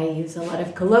critique that I use a lot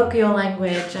of colloquial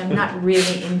language. I'm not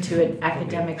really into it,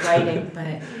 academic writing,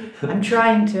 but I'm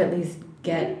trying to at least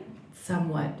get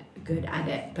somewhat good at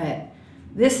it. But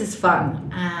this is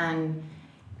fun. And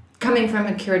coming from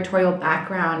a curatorial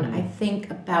background, I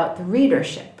think about the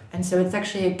readership. And so it's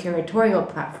actually a curatorial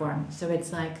platform. So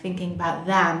it's like thinking about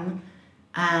them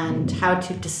and how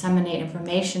to disseminate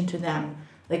information to them.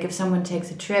 Like if someone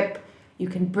takes a trip, you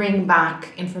can bring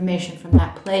back information from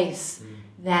that place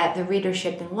that the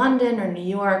readership in London or New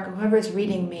York, or whoever's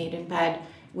reading Madeinbed,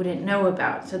 wouldn't know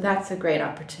about. So that's a great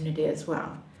opportunity as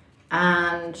well.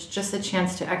 And just a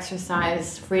chance to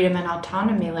exercise freedom and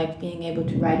autonomy, like being able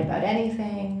to write about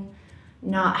anything,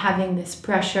 not having this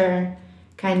pressure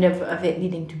kind of it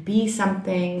needing to be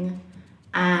something.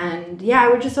 And yeah, I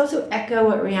would just also echo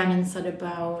what Rhiannon said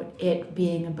about it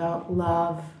being about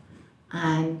love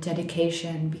and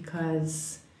dedication,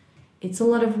 because it's a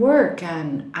lot of work,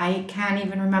 and I can't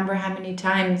even remember how many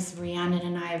times Rhiannon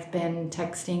and I have been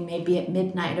texting maybe at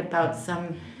midnight about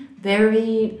some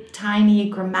very tiny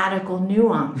grammatical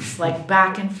nuance, like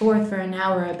back and forth for an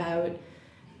hour about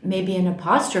maybe an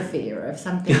apostrophe or if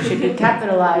something should be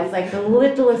capitalized, like the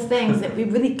littlest things that we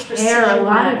really care a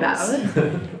lot about.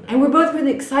 And we're both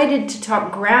really excited to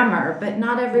talk grammar, but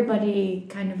not everybody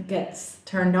kind of gets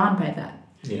turned on by that.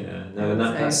 Yeah, no, and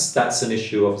that's an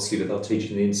issue obviously with our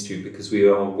teaching in the institute, because we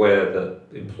are aware that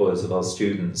employers of our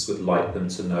students would like them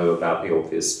to know about the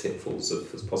obvious pitfalls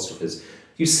of apostrophes.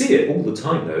 You see it all the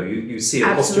time though. You see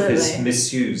apostrophes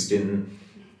misused in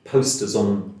posters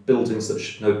on buildings that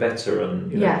should know better,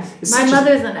 and yes, my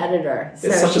mother's an editor,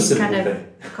 so she's kind of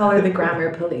call her the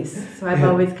grammar police. So I've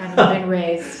always kind of been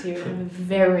raised to have a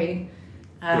very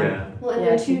well, and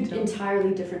they're two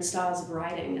entirely different styles of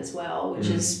writing as well, which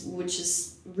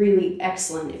is really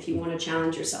excellent if you want to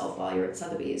challenge yourself while you're at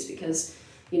Sotheby's, because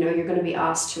you're going to be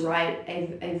asked to write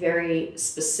a very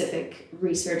specific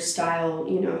research style,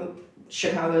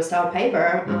 Chicago style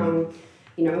paper,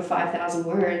 5,000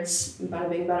 words, bada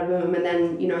bing, bada boom, and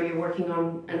then you're working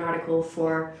on an article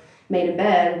for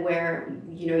Madeinbed where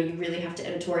you really have to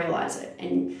editorialize it,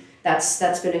 and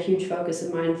that's been a huge focus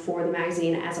of mine for the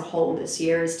magazine as a whole this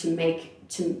year, is to make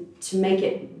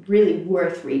it really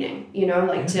worth reading,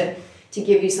 to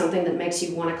give you something that makes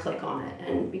you want to click on it.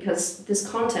 And because this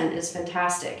content is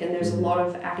fantastic, and there's a lot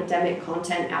of academic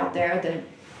content out there that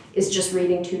is just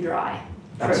reading too dry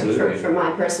for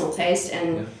my personal taste.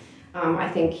 And I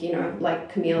think,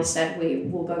 like Camille said, we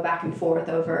will go back and forth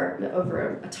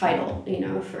over a title,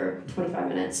 for 25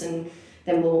 minutes, and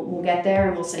then we'll get there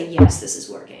and we'll say, yes, this is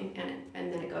working,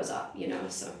 and then it goes up,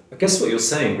 so. I guess what you're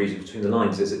saying, reading between the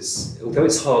lines, is although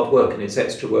it's hard work and it's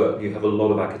extra work, you have a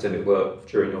lot of academic work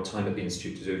during your time at the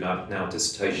Institute to do now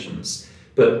dissertations,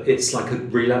 but it's like a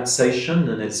relaxation,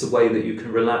 and it's a way that you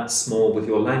can relax more with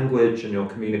your language and your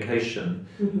communication,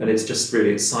 and it's just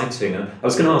really exciting. And I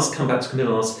was going to come back to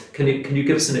Camille and ask, can you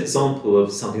give us an example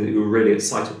of something that you were really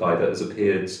excited by that has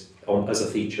appeared as a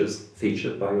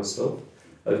feature by yourself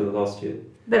over the last year?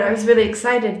 That I was really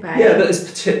excited by. Yeah, that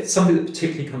is something that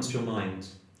particularly comes to your mind.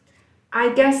 I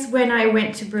guess when I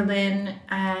went to Berlin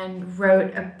and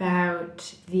wrote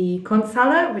about the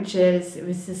Kunsthalle, it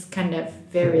was this kind of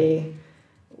very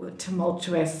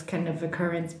tumultuous kind of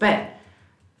occurrence, but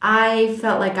I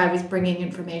felt like I was bringing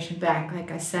information back,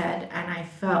 like I said, and I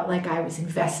felt like I was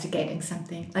investigating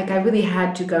something. Like I really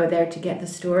had to go there to get the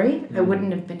story. I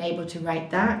wouldn't have been able to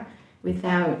write that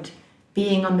without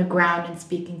being on the ground and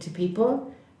speaking to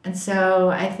people. And so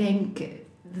I think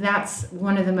that's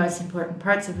one of the most important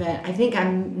parts of it. I think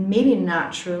I'm maybe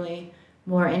naturally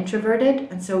more introverted,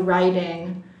 and so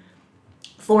writing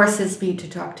forces me to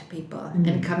talk to people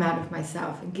and come out of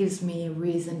myself. It gives me a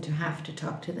reason to have to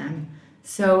talk to them.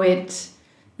 So it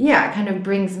kind of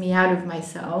brings me out of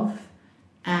myself.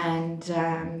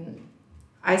 And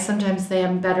I sometimes say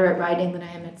I'm better at writing than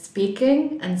I am at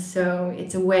speaking. And so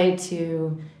it's a way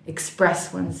to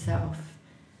express oneself.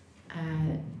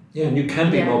 And you can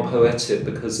be more poetic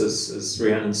because, as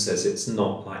Rhiannon says, it's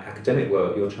not like academic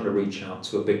work. You're trying to reach out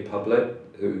to a big public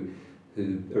who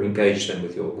are engaged then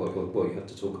with what you have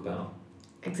to talk about.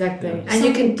 Exactly, and something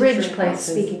you can bridge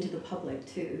places. Speaking to the public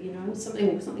too,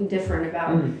 something different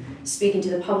about speaking to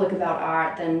the public about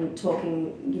art than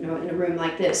talking, in a room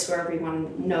like this where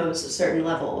everyone knows a certain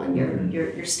level and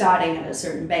you're starting at a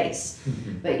certain base.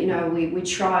 But we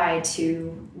try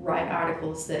to write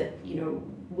articles that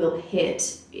will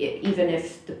hit, even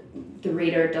if the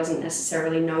reader doesn't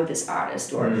necessarily know this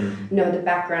artist or know the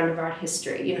background of art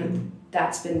history.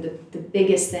 That's been the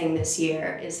biggest thing this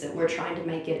year, is that we're trying to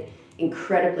make it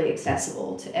incredibly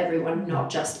accessible to everyone, not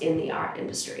just in the art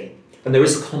industry. And there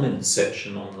is a comment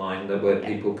section online where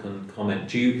people can comment.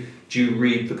 Do you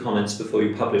read the comments before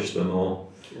you publish them, or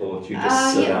do you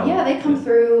just they come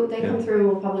through. They come through and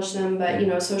we'll publish them.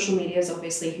 But social media is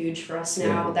obviously huge for us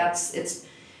now.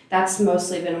 that's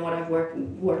mostly been what I've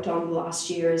worked on the last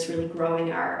year, is really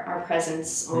growing our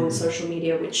presence on social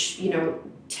media, which, you know,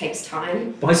 takes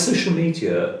time. By social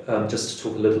media, just to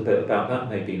talk a little bit about that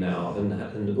maybe now,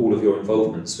 and all of your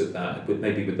involvements with that, with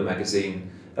the magazine.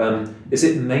 Is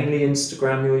it mainly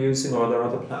Instagram you're using, or are there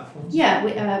other platforms? Yeah,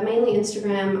 mainly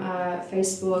Instagram,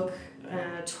 Facebook,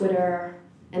 Twitter,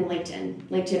 and LinkedIn.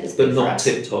 LinkedIn is big But not for us.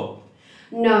 TikTok?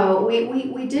 No,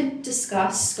 we did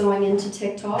discuss going into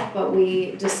TikTok, but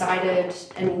we decided,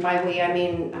 and by we I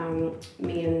mean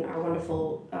me and our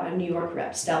wonderful New York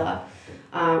rep Stella,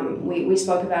 we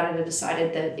spoke about it and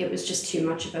decided that it was just too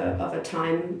much of a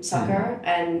time sucker,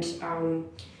 and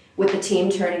with the team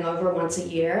turning over once a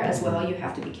year as well, you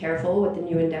have to be careful with the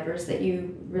new endeavors that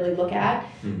you really look at,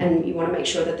 and you want to make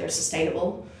sure that they're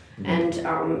sustainable. And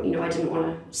you know, I didn't want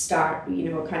to start, you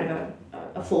know, kind of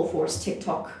a full force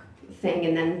TikTok thing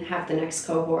and then have the next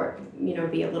cohort, you know,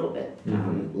 be a little bit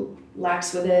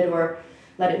lax with it or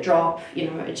let it drop.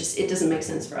 You know, it doesn't make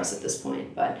sense for us at this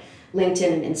point. But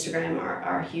LinkedIn and Instagram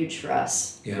are huge for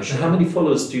us. Yeah. For sure. How many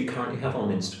followers do you currently have on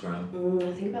Instagram?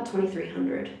 I think about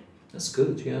 2,300. That's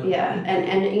good, yeah. Yeah,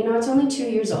 and you know, it's only 2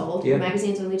 years old. Yeah. The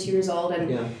magazine's only 2 years old,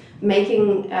 and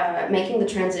making the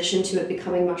transition to it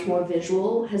becoming much more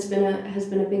visual has been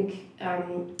a big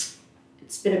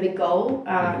it's been a big goal.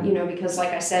 You know, because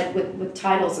like I said, with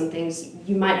titles and things,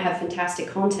 you might have fantastic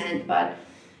content, but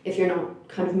if you're not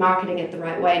kind of marketing it the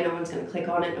right way, no one's going to click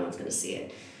on it, no one's going to see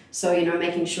it. So, you know,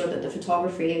 making sure that the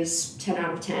photography is 10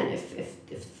 out of 10. If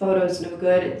the photo's no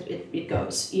good, it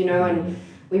goes, you know, and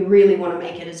we really want to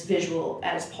make it as visual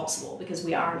as possible because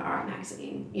we are an art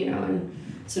magazine, you know, and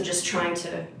so just trying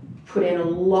to put in a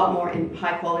lot more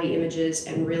high quality images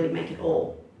and really make it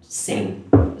all sing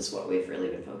is what we've really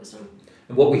been focused on.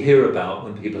 And what we hear about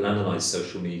when people analyse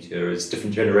social media is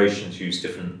different generations use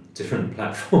different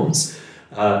platforms.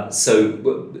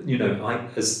 So, you know,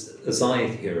 as I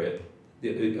hear it,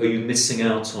 are you missing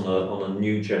out on a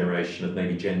new generation of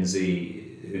maybe Gen Z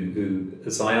who,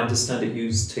 as I understand it,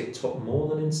 use TikTok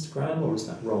more than Instagram, or is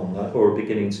that wrong? Or are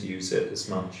beginning to use it as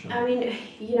much? I mean,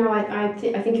 you know, I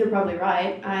think you're probably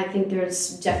right. I think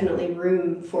there's definitely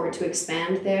room for it to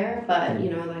expand there, but you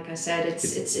know, like I said,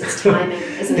 it's timing,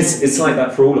 isn't it? It's like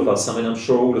that for all of us. I mean, I'm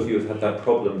sure all of you have had that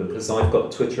problem because I've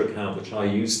got a Twitter account which I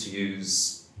used to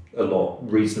use a lot,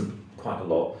 quite a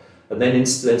lot. And then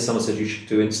someone said you should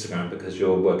do Instagram because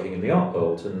you're working in the art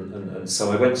world, and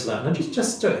so I went to that, and I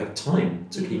just don't have time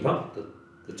to keep up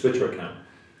the Twitter account.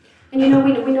 And you know,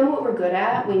 we know what we're good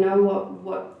at. We know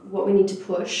what we need to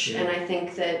push, and I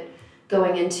think that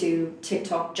going into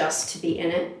TikTok just to be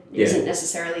in it isn't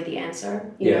necessarily the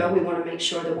answer. You know, we want to make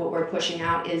sure that what we're pushing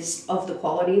out is of the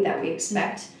quality that we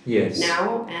expect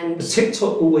now. And but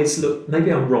TikTok always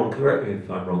maybe I'm wrong. Correct me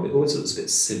if I'm wrong. It always looks a bit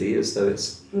silly, as though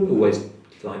it's always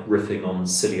like riffing on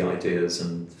silly ideas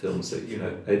and films that, you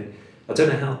know, I don't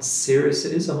know how serious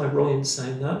it is. Am I wrong in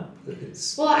saying that?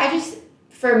 Well,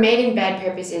 for Madeinbed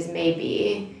purposes,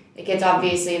 maybe. Like, it's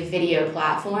obviously a video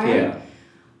platform. Yeah.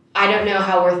 I don't know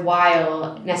how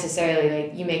worthwhile necessarily,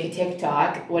 like, you make a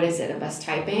TikTok, what is it, of us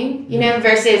typing? You know,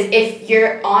 versus if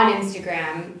you're on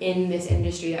Instagram in this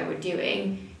industry that we're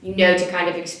doing, you know to kind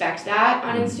of expect that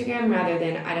on Instagram rather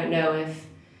than, I don't know if,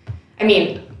 I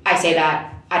mean, I say that,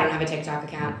 I don't have a TikTok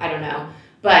account, I don't know,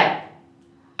 but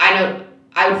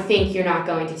I would think you're not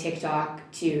going to TikTok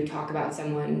to talk about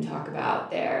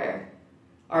their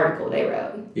article they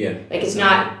wrote. Yeah. Like, it's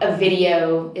not, a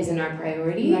video isn't our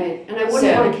priority. Right, and I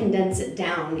wouldn't want to condense it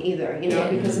down either, you know,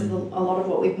 because of a lot of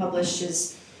what we publish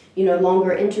is, you know,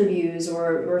 longer interviews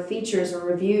or features or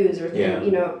reviews or things,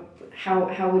 you know,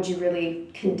 how would you really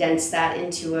condense that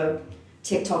into a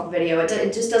TikTok video?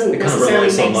 It just doesn't necessarily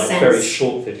make sense. It kind of relies on very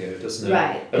short video, doesn't it?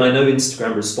 Right. And I know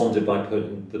Instagram responded by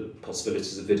putting the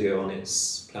possibilities of video on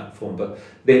its platform, but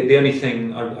the only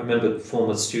thing, I remember a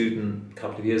former student a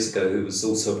couple of years ago who was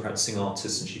also a practicing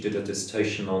artist, and she did a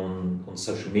dissertation on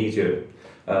social media,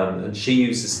 and she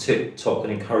uses TikTok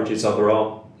and encourages other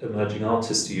emerging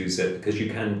artists to use it because you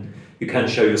can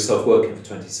show yourself working for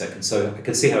 20 seconds. So I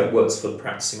can see how it works for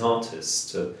practicing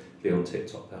artists to be on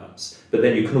TikTok perhaps. But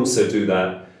then you can also do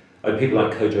that. People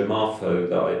like Kojo Marfo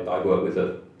that I worked with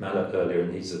at Mallet earlier,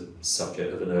 and he's a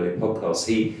subject of an earlier podcast.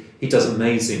 He does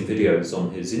amazing videos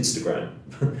on his Instagram,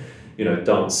 you know,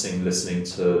 dancing, listening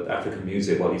to African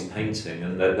music while he's painting,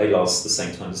 and they last the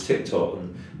same time as TikTok.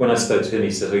 And when I spoke to him,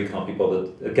 he said he can't be bothered.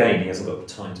 Again, he hasn't got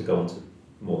the time to go onto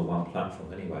more than one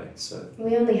platform anyway. So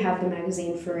we only have the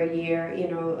magazine for a year,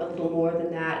 a little more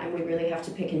than that, and we really have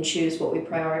to pick and choose what we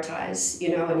prioritize,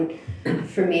 and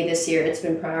for me this year it's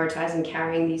been prioritizing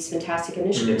carrying these fantastic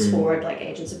initiatives forward, like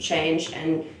Agents of Change,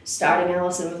 and starting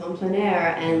Alison with En Plein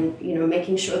Air, and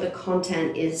making sure the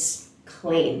content is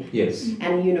clean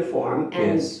and uniform,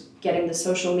 and getting the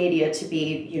social media to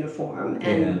be uniform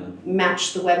and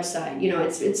match the website.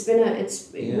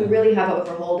 We really have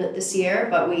overhauled it this year,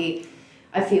 but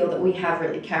I feel that we have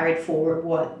really carried forward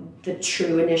what the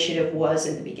true initiative was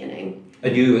in the beginning.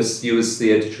 And you as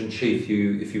the editor-in-chief,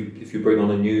 if you bring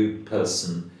on a new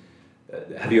person,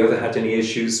 have you ever had any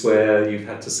issues where you've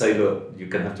had to say, look, you're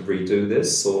going to have to redo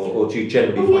this, or do you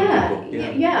generally find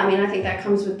people? Yeah. I mean, I think that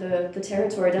comes with the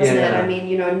territory, doesn't it? I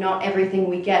mean, not everything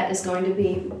we get is going to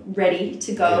be ready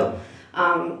to go.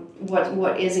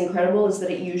 What is incredible is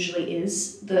that it usually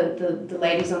is. The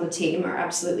ladies on the team are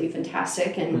absolutely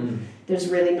fantastic, and there's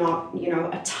really not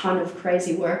a ton of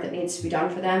crazy work that needs to be done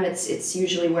for them. It's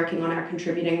usually working on our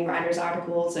contributing writers'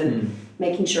 articles and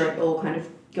making sure it all kind of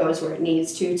goes where it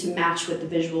needs to match with the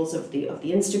visuals of the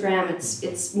Instagram.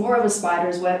 It's more of a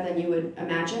spider's web than you would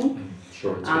imagine.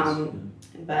 Sure it is.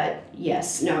 But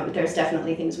yes, no, there's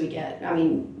definitely things we get. I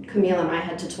mean, Camille and I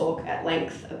had to talk at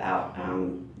length about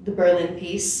the Berlin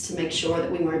piece to make sure that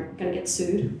we weren't going to get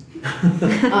sued.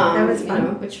 That was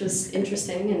fun. Which was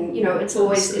interesting, and it's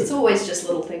always just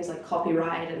little things like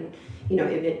copyright and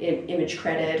image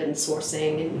credit and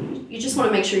sourcing, and you just want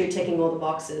to make sure you're ticking all the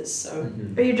boxes. So,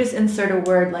 or you just insert a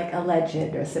word like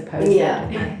alleged or supposed.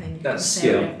 That's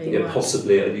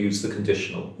possibly use the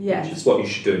conditional, which is what you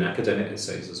should do in academic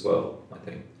essays as well, I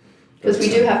think. Because we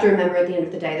do have to remember at the end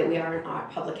of the day that we are an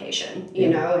art publication,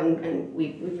 and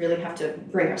we really have to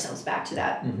bring ourselves back to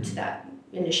that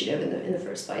initiative in the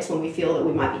first place when we feel that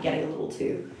we might be getting a little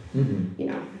too,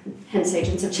 hence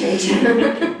Agents of Change.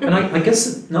 And I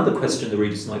guess another question the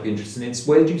readers might be interested in is,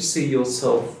 where do you see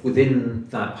yourself within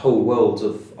that whole world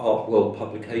of art world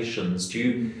publications?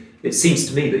 It seems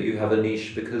to me that you have a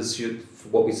niche because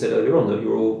what we said earlier on, that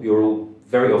you're all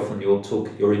very often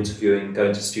you're interviewing,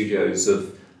 going to studios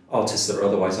of artists that are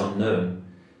otherwise unknown,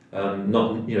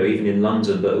 not even in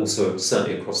London, but also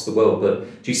certainly across the world.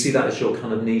 But do you see that as your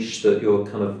kind of niche, that you're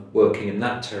kind of working in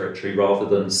that territory rather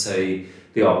than, say,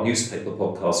 the Art Newspaper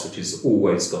podcast, which has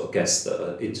always got guests that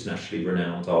are internationally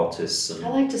renowned artists? I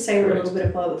like to say we're a little bit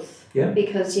of both.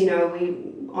 Because we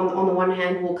on the one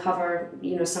hand we'll cover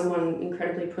someone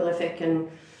incredibly prolific and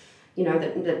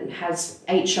that has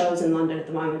 8 shows in London at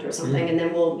the moment or something, and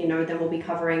then we'll be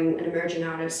covering an emerging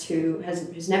artist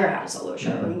who's never had a solo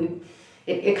show, and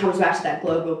it comes back to that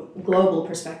global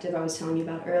perspective I was telling you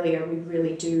about earlier. We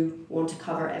really do want to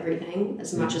cover everything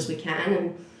as much as we can,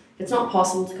 and it's not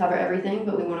possible to cover everything,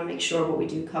 but we want to make sure what we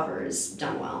do cover is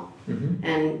done well.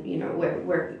 And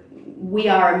we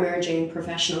are emerging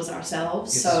professionals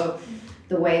ourselves, so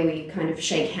the way we kind of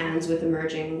shake hands with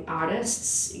emerging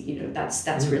artists,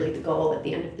 that's really the goal at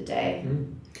the end of the day.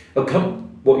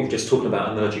 What you've just talked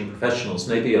about, emerging professionals,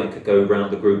 maybe I could go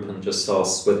around the group and just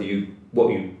ask whether you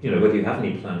have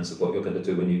any plans of what you're going to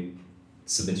do when you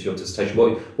submit your dissertation,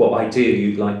 what idea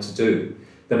you'd like to do.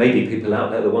 There may be people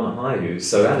out there that want to hire you.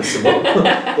 So Alison,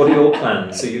 what are your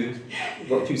plans?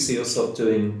 What do you see yourself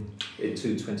doing in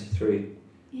 2023?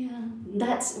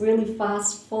 That's really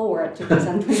fast forward to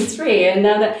 2023, and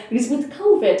now that, because with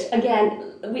COVID again,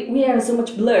 we are so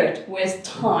much blurred with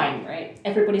time, right?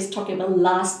 Everybody's talking about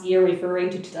last year referring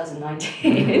to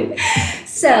 2019.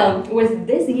 So with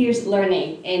this year's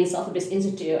learning in Sotheby's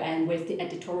Institute and with the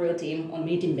editorial team on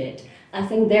Madeinbed, I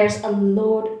think there's a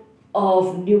lot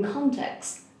of new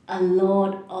context, a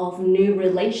lot of new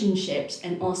relationships,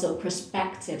 and also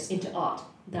perspectives into art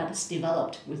that is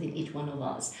developed within each one of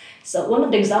us. So one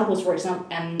of the examples, for example,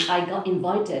 I got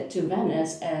invited to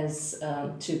Venice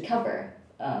to cover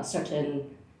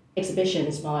certain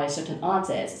exhibitions by certain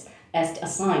artists as the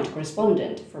assigned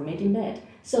correspondent for Madeinbed.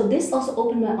 So this also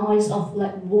opened my eyes of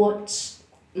like what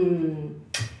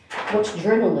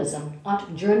journalism,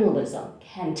 art journalism,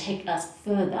 can take us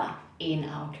further in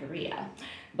our career.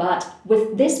 But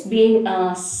with this being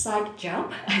a side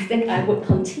job, I think I would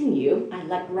continue. I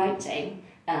like writing.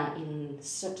 In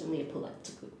certainly a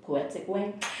poetic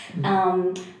way.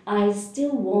 I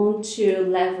still want to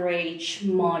leverage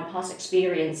my past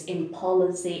experience in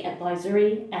policy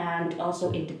advisory and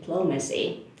also in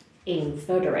diplomacy in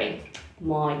furthering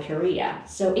my career.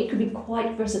 So it could be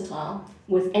quite versatile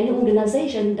with any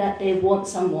organization that they want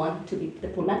someone to be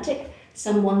diplomatic,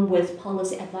 someone with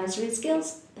policy advisory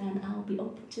skills, then I'll be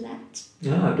open to that.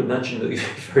 Yeah, I'd imagine that you're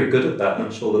very good at that.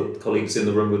 I'm sure that colleagues in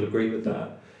the room would agree with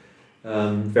that.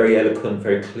 Very eloquent,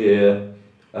 very clear,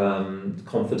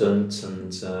 confident,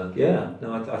 and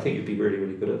I think you'd be really,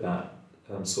 really good at that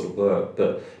sort of work.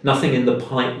 But nothing in the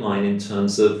pipeline in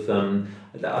terms of.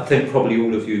 I think probably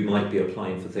all of you might be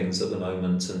applying for things at the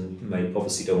moment, and may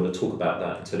obviously don't want to talk about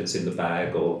that until it's in the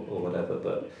bag or whatever.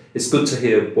 But it's good to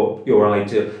hear what your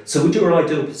ideal. So, would your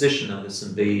ideal position,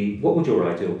 Alison, be? What would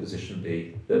your ideal position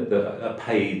be? A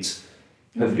paid,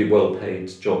 hopefully well-paid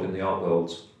job in the art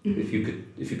world, if you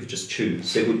could just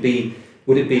choose.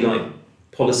 Would it be like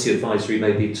policy advisory,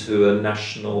 maybe to a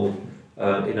national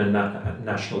in a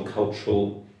national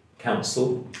cultural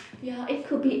council? Yeah, it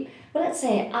could be. But let's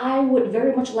say I would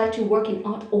very much like to work in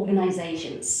art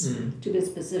organizations, to be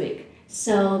specific.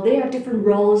 So there are different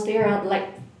roles. There are like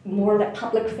more like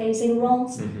public-facing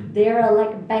roles. There are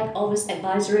like back office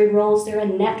advisory roles. There are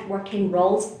networking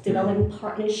roles, developing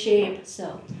partnership.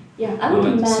 So yeah, I would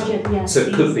imagine. Yeah. So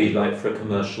it could be like for a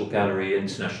commercial gallery,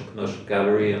 international commercial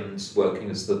gallery, and working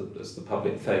as the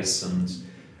public face, and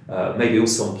maybe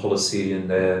also on policy in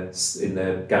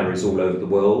their galleries all over the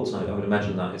world. I would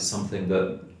imagine that is something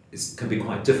that can be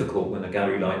quite difficult when a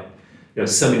gallery like,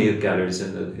 so many of galleries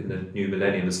in the new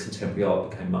millennium as contemporary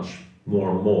art became much more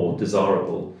and more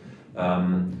desirable.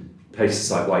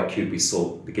 Places like White Cube we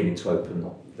saw beginning to open.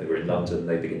 They were in London.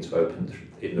 They begin to open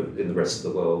in the rest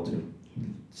of the world, in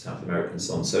South America and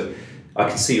so on. So I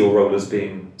can see your role as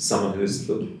being someone who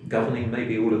is governing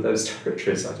maybe all of those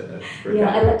territories. I don't know.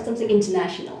 I like something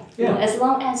international. Yeah. As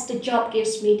long as the job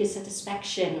gives me the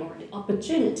satisfaction or the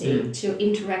opportunity to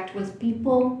interact with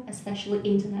people, especially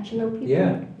international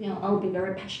people, I'll be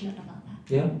very passionate about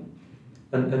that. Yeah.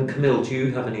 And Camille, do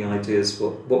you have any ideas?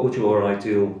 What would your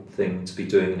ideal thing to be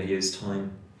doing in a year's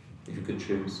time, if you could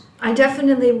choose? I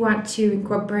definitely want to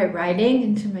incorporate writing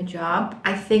into my job.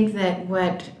 I think that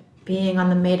what being on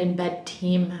the Madeinbed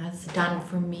team has done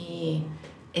for me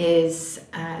is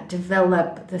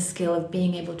develop the skill of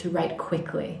being able to write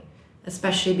quickly,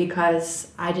 especially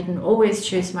because I didn't always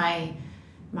choose my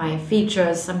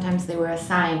features. Sometimes they were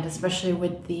assigned, especially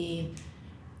with the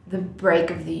break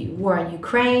of the war in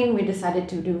Ukraine. We decided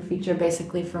to do a feature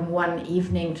basically from one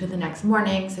evening to the next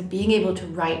morning. So being able to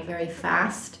write very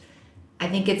fast, I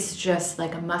think it's just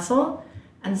like a muscle.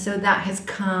 And so that has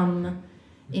come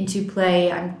into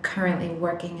play. I'm currently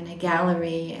working in a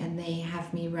gallery and they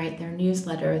have me write their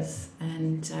newsletters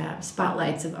and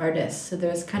spotlights of artists. So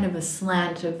there's kind of a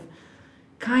slant of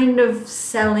kind of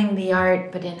selling the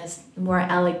art, but in a more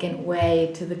elegant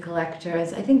way to the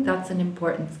collectors. I think that's an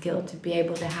important skill to be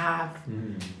able to have.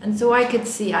 And so I could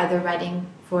see either writing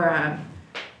for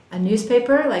a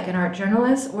newspaper, like an art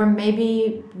journalist, or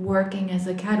maybe working as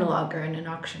a cataloger in an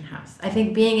auction house. I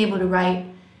think being able to write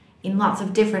in lots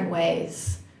of different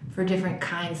ways for different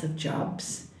kinds of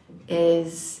jobs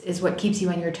is what keeps you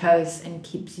on your toes and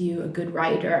keeps you a good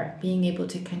writer, being able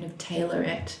to kind of tailor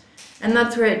it. And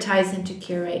that's where it ties into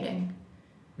curating.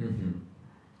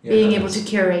 Being able to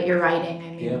curate your writing, I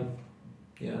mean.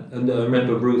 Yeah. And I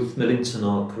remember Ruth Millington,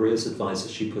 our careers advisor,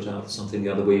 she put out something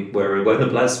the other week where Wona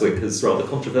Blaswick is rather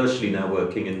controversially now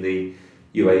working in the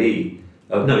UAE,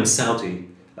 in Saudi,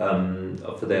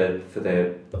 for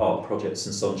their art projects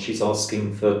and so on. She's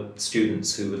asking for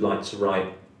students who would like to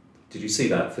write, did you see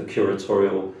that, for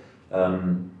curatorial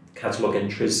catalogue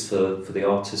entries for the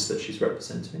artists that she's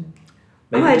representing?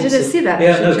 Maybe I didn't see that.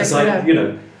 Yeah, no, because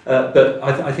but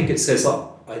I think it says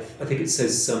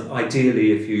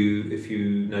ideally if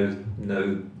you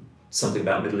know something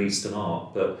about Middle Eastern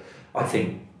art, but I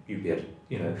think you'd be able,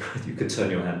 you could turn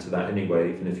your hand to that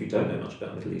anyway, even if you don't know much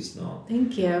about Middle Eastern art.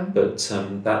 Thank you. But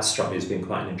that struck me as being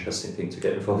quite an interesting thing to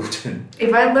get involved in.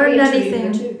 If I learned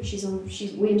anything,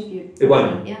 we interviewed. It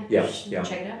won't. Yeah.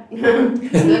 Check it out.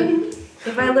 It's good.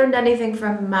 If I learned anything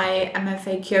from my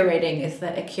MFA curating, is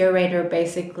that a curator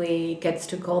basically gets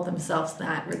to call themselves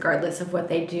that regardless of what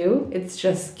they do. It's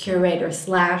just curator /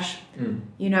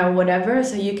 whatever.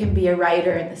 So you can be a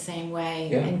writer in the same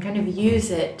way and kind of use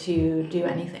it to do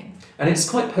anything. And it's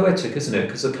quite poetic, isn't it?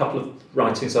 Because a couple of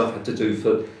writings I've had to do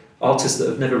for artists that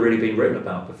have never really been written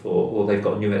about before, or they've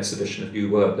got a new exhibition of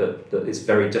new work that is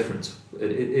very different.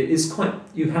 It is quite,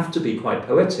 you have to be quite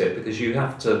poetic because you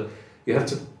have to,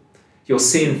 you're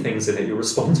seeing things in it, you're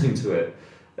responding to it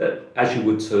as you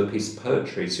would to a piece of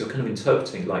poetry. So you're kind of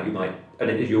interpreting like you might,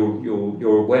 and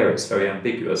you're aware it's very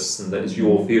ambiguous and that it's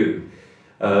your view.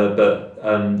 But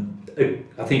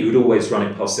I think you would always run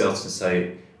it past the artist and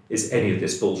say, is any of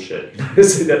this bullshit?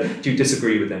 Do you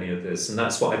disagree with any of this? And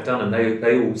that's what I've done, and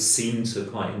they all seem to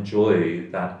quite enjoy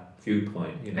that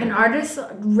viewpoint. And artists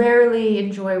rarely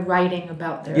enjoy writing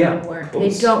about their own work. They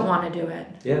don't want to do it.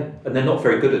 Yeah, and they're not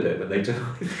very good at it when they do.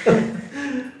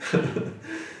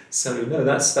 So no,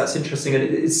 that's interesting, and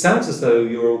it sounds as though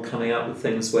you're all coming out with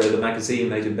things where the magazine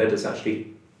Madeinbed has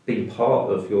actually been part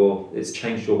of it's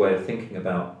changed your way of thinking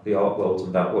about the art world and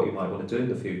about what you might want to do in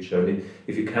the future. And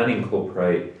if you can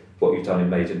incorporate what you've done in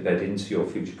Madeinbed into your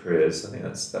future careers, I think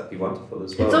that'd be wonderful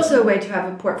as well. It's also a way to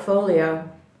have a portfolio.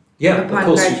 Yeah, upon of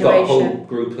course, you've got a whole graduation.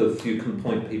 group of, you can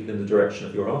point people in the direction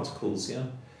of your articles, yeah.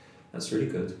 That's really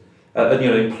good. And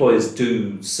employers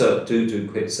do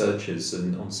quick searches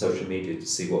and on social media to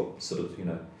see what sort of,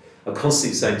 I'm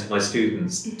constantly saying to my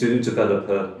students, do develop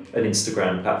an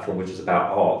Instagram platform which is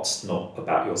about art, not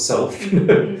about yourself.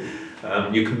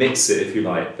 You can mix it if you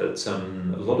like, but a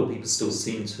lot of people still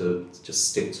seem to just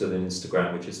stick to an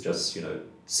Instagram which is just,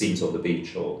 scenes on the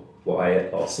beach or what I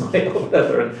ate last night or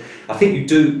whatever. And I think you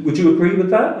do. Would you agree with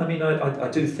that? I mean, I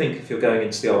do think if you're going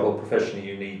into the art world professionally,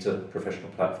 you need a professional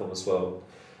platform as well.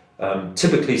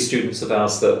 Typically, students of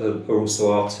ours that are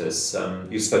also artists,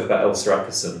 you spoke about Elsa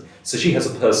Ackerson. So she has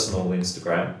a personal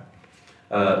Instagram,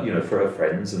 for her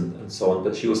friends and so on,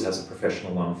 but she also has a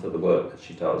professional one for the work that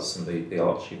she does and the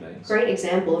art she makes. Great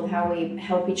example of how we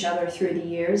help each other through the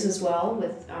years as well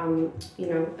with,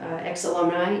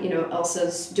 ex-alumni.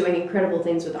 Elsa's doing incredible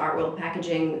things with Art World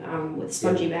packaging with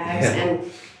spongy bags. Yeah.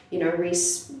 And,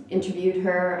 Reese interviewed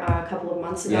her a couple of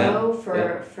months ago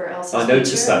for Elsa's I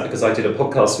noticed feature. that because I did a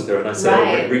podcast with her and I said,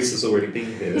 Right. Reese has already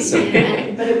been here. So.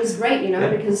 But it was great,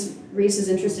 because Reese is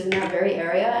interested in that very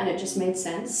area and it just made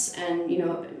sense. And,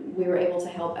 we were able to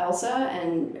help Elsa,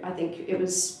 and I think it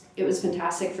was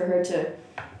fantastic for her to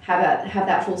have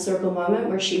that full circle moment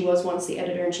where she was once the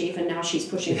editor-in-chief and now she's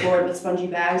pushing forward with spongy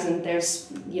bags, and there's,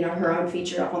 her own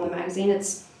feature up on the magazine.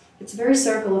 It's a very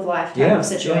circle of life type of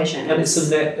situation. Yeah. And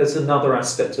it's another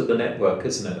aspect of the network,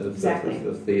 isn't it? Exactly.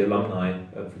 Of the alumni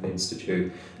of the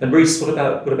institute. And Reese, what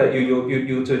about you?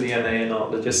 You're doing the MA in art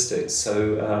logistics.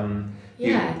 So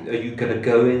are you going to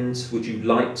go into? Would you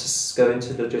like to go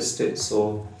into logistics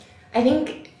or? I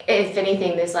think, if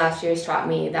anything, this last year has taught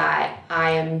me that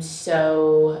I am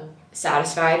so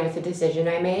satisfied with the decision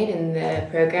I made and the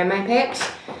program I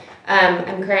picked.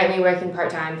 I'm currently working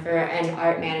part-time for an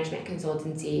art management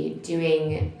consultancy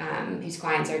doing, whose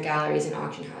clients are galleries and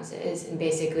auction houses, and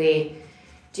basically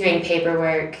doing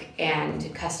paperwork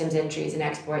and customs entries and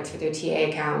exports for their TA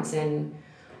accounts and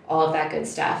all of that good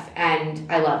stuff. And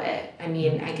I love it. I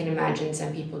mean, I can imagine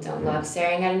some people don't love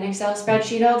staring at an Excel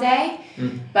spreadsheet all day,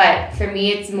 but for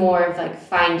me, it's more of like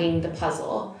finding the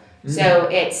puzzle. So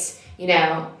it's,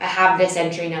 I have this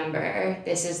entry number.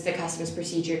 This is the customs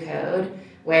procedure code.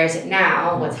 Where is it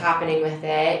now? What's happening with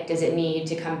it? Does it need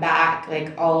to come back?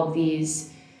 Like all of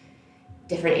these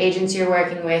different agents you're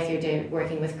working with, you're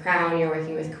working with Crown, you're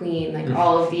working with Queen, like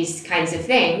all of these kinds of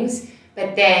things.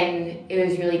 But then it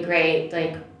was really great.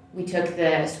 Like we took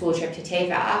the school trip to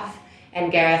TAFAF,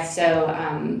 and Gareth so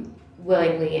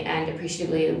willingly and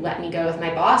appreciatively let me go with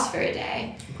my boss for a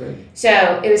day. Great. So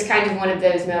it was kind of one of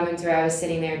those moments where I was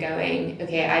sitting there going,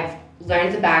 okay, I've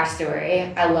learned the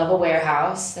backstory. I love a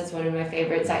warehouse. That's one of my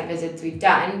favorite site visits we've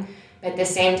done. But at the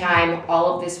same time,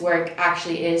 all of this work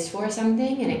actually is for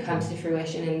something, and it comes to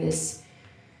fruition in this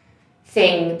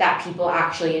thing that people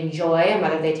actually enjoy, and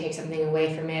whether they take something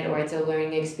away from it or it's a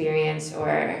learning experience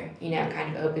or,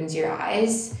 kind of opens your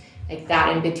eyes. Like that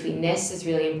in betweenness is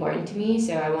really important to me.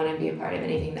 So I want to be a part of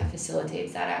anything that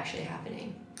facilitates that actually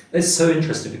happening. It's so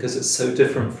interesting because it's so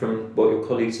different from what your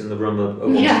colleagues in the room are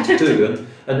wanting to do,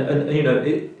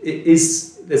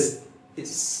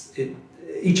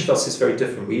 each of us is very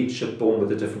different. We each are born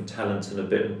with a different talent and a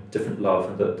bit different love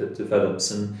and that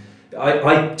develops. And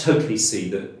I totally see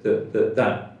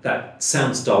that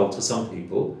sounds dull to some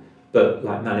people, but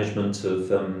like management of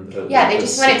they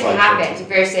just want it to happen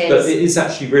versus. But it is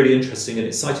actually really interesting and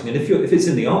exciting. And if it's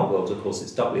in the art world, of course,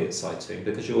 it's doubly exciting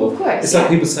because of course, it's like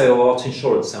people say, art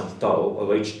insurance sounds dull. Or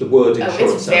the word insurance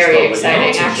it's sounds very dull.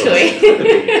 exciting, actually. It's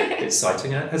incredibly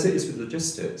exciting, as it is with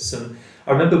logistics. And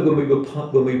I remember when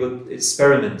we were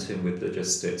experimenting with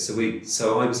logistics.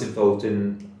 So I was involved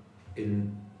in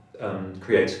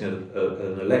creating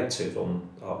an elective on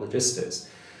art logistics.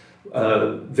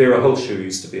 Vera Holshoe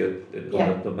used to be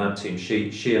on the MAD team.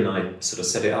 She and I sort of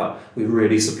set it up. We were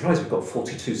really surprised. We've got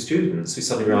 42 students. We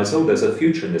suddenly realised, there's a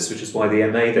future in this, which is why the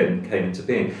MA then came into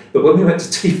being. But when we went to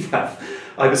TFAF,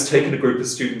 I was taking a group of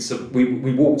students.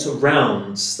 We walked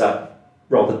around that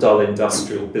rather dull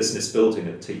industrial business building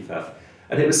at TFAF,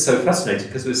 and it was so fascinating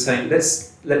because we were saying,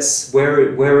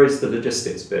 where is the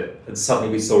logistics bit? And suddenly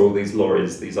we saw all these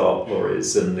lorries, these art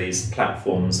lorries, and these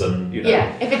platforms, and if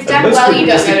it's done well, you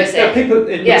don't notice it.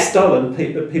 It's dull, and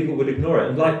people would ignore it.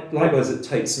 And likewise at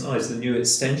Tate St Ives, the new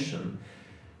extension,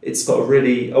 it's got a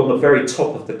really, on the very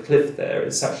top of the cliff there,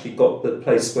 it's actually got the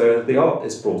place where the art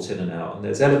is brought in and out, and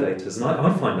there's elevators, and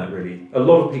I find that really, a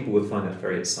lot of people would find that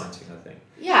very exciting, I think.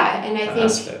 Yeah, and I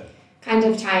think aspect. kind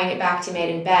of tying it back to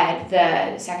Madeinbed,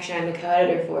 the section I'm the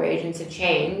co-editor for, Agents of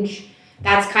Change,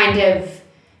 that's kind of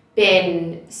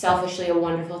been selfishly a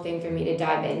wonderful thing for me to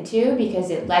dive into, because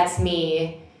it lets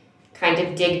me kind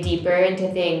of dig deeper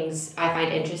into things I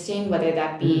find interesting, whether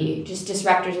that be just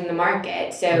disruptors in the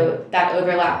market. So that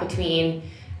overlap between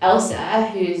Elsa,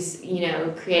 who's, you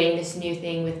know, creating this new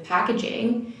thing with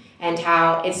packaging, and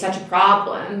how it's such a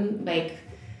problem. Like,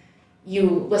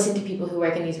 you listen to people who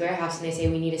work in these warehouses and they say,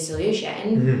 we need a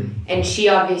solution. And she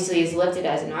obviously is lived it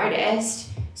as an artist.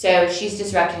 So she's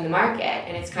disrupting the market,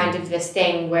 and it's kind of this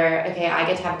thing where, okay, I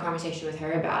get to have a conversation with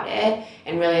her about it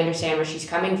and really understand where she's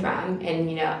coming from, and,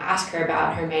 you know, ask her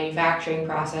about her manufacturing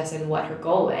process and what her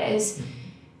goal is.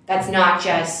 That's not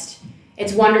just,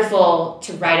 it's wonderful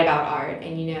to write about art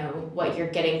and, you know, what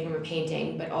you're getting from a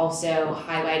painting, but also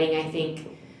highlighting, I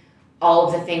think, all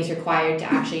of the things required to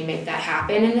actually make that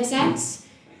happen in a sense,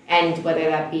 and whether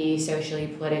that be socially,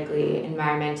 politically,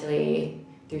 environmentally,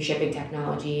 through shipping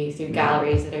technology, through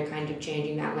galleries that are kind of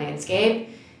changing that landscape,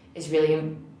 is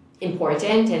really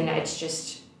important, and it's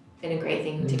just been a great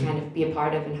thing to kind of be a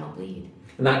part of and help lead.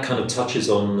 And that kind of touches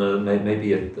on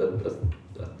maybe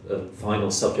a final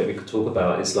subject we could talk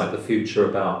about, is like the future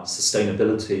about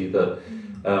sustainability,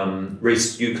 that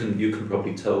Reece, you can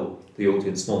probably tell the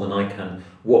audience more than I can.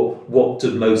 What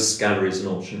do most galleries and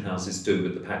auction houses do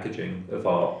with the packaging of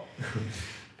art?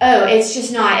 Oh, it's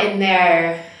just not in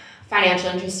their financial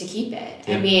interest to keep it.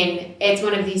 Yeah. I mean, it's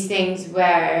one of these things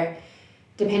where,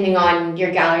 depending on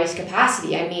your gallery's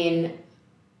capacity, I mean,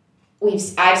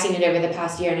 I've seen it over the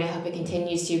past year, and I hope it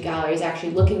continues to, galleries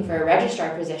actually looking for a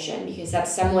registrar position, because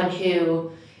that's someone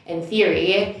who, in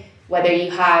theory, whether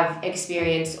you have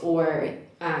experience or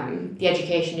the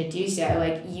education to do so,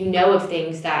 like, you know of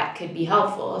things that could be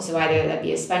helpful. So either that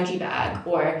be a spongy bag,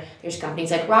 or there's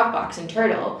companies like Rockbox and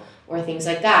Turtle, or things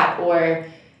like that, or,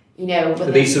 you know,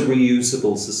 these are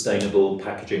reusable, sustainable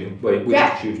packaging.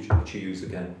 Which you use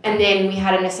again? And then we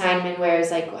had an assignment where it was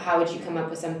like, how would you come up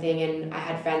with something? And I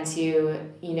had friends who,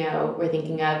 you know, were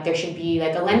thinking of, there should be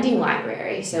like a lending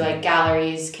library. So like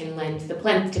galleries can lend the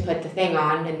plinth to put the thing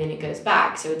on, and then it goes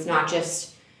back. So it's not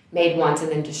just made once and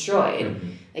then destroyed.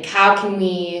 Like, how can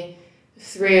we,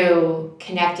 through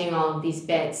connecting all of these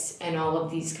bits and all of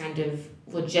these kind of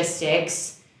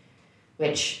logistics,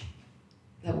 which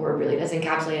that word really does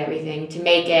encapsulate everything, to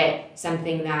make it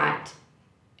something that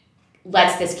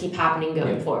lets this keep happening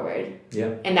going forward.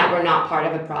 Yeah. And that we're not part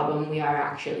of a problem. We are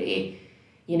actually,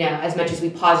 you know, as much as we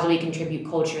positively contribute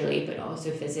culturally, but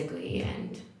also physically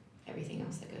and everything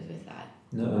else that goes with that.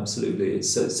 No, absolutely.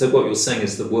 It's, so what you're saying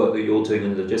is the work that you're doing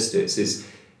in logistics is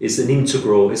an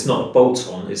integral, it's not a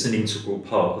bolt-on, it's an integral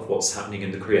part of what's happening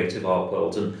in the creative art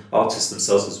world. And artists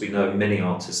themselves, as we know, many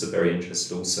artists are very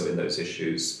interested also in those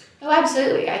issues. Oh,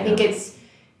 absolutely. I think it's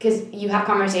because you have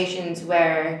conversations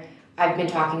where I've been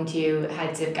talking to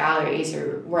heads of galleries,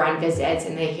 or we're on visits,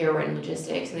 and they hear we're in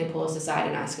logistics, and they pull us aside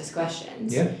and ask us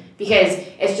questions. Yeah. Because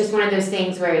it's just one of those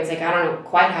things where it's like, I don't know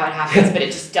quite how it happens, but it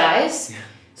just does. Yeah.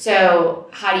 So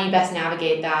how do you best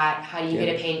navigate that? How do you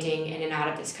get a painting in and out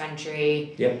of this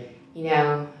country? Yeah. You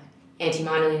know,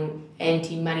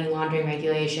 anti-money laundering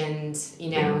regulations,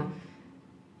 you know,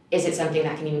 is it something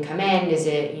that can even come in? Is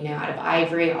it, you know, out of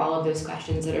ivory? All of those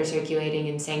questions that are circulating,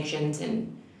 and sanctions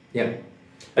and yeah.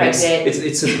 And Brexit.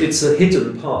 It's a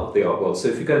hidden part of the art world. So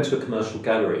if you go into a commercial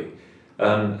gallery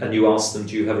and you ask them,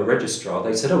 do you have a registrar?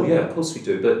 They said, oh yeah, of course we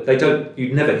do. But they don't.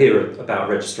 You never hear about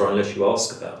a registrar unless you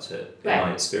ask about it. In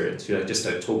my experience, you know, just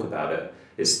don't talk about it.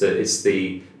 It's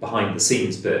the behind the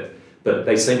scenes bit. But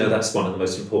they say, no, that's one of the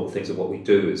most important things of what we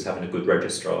do, is having a good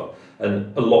registrar.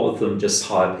 And a lot of them just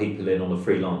hire people in on a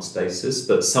freelance basis,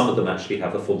 but some of them actually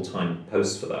have a full-time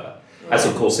post for that. Right. As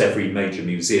of course every major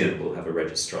museum will have a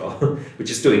registrar, which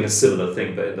is doing a similar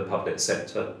thing but in the public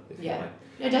sector. Yeah,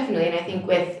 no, definitely. And I think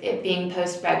with it being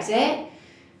post-Brexit,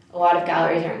 a lot of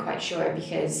galleries aren't quite sure,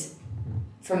 because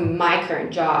from my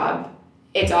current job,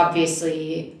 it's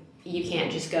obviously, you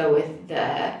can't just go with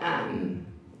the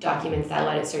documents that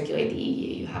let it circulate the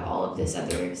EU. You have all of this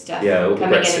other stuff coming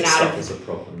in and out of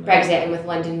Brexit, and with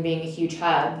London being a huge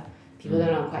hub, people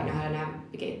don't quite know how to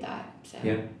navigate that. So.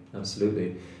 Yeah,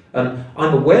 absolutely. I'm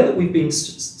aware that we've been,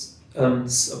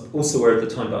 also aware at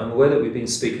the time, but I'm aware that we've been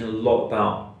speaking a lot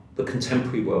about the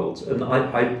contemporary world. And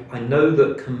I know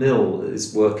that Camille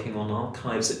is working on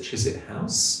archives at Chiswick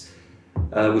House.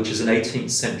 which is an 18th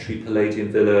century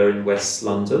Palladian villa in West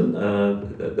London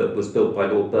that was built by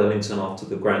Lord Burlington after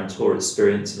the Grand Tour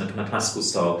experience in a kind of classical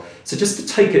style. So just to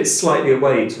take it slightly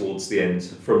away towards the end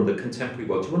from the contemporary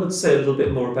world, do you want to say a little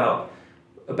bit more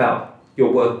about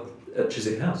your work at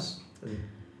Chiswick House?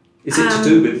 Is it to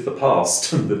do with the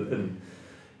past and the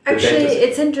actually,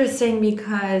 it's interesting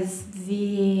because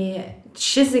the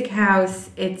Chiswick House,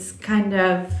 it's kind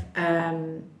of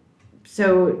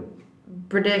so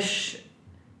British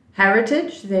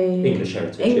heritage. English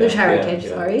heritage,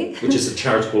 sorry. Which is a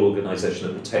charitable organisation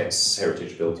that protects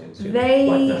heritage buildings.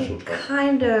 They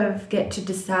kind of get to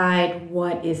decide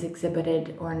what is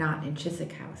exhibited or not in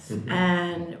Chiswick House. Mm-hmm.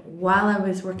 And while I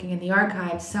was working in the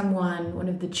archives, one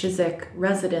of the Chiswick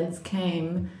residents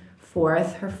came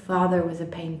forth. Her father was a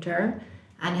painter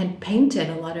and had painted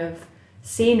a lot of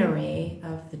scenery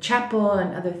of the chapel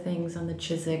and other things on the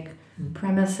Chiswick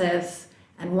premises,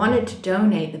 and wanted to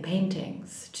donate the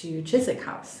paintings to Chiswick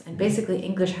House. And basically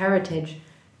English Heritage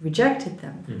rejected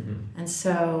them. Mm-hmm. And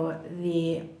so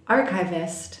the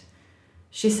archivist,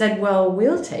 she said, well,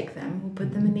 we'll take them, we'll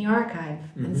put them in the archive.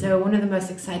 Mm-hmm. And so one of the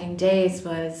most exciting days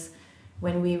was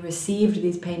when we received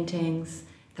these paintings,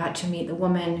 got to meet the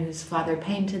woman whose father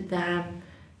painted them,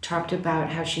 talked about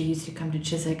how she used to come to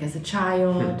Chiswick as a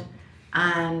child,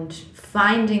 and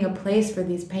finding a place for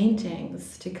these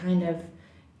paintings to kind of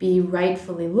be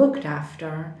rightfully looked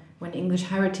after when English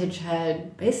Heritage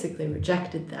had basically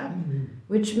rejected them,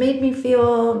 which made me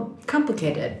feel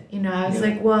complicated. I was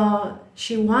like, well,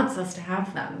 she wants us to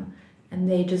have them and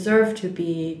they deserve to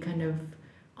be kind of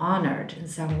honored in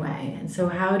some way. And so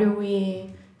how do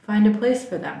we find a place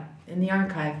for them in the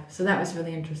archive? So that was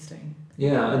really interesting.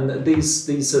 Yeah, and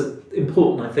these are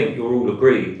important. I think you'll all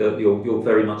agree that you're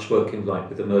very much working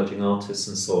with emerging artists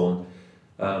and so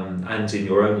on, and in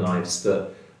your own lives,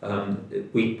 that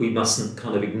we mustn't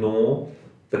kind of ignore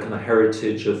the kind of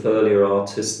heritage of earlier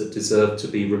artists that deserve to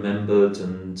be remembered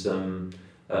and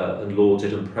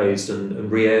lauded and praised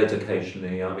and re-aired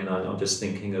occasionally. I mean, I'm just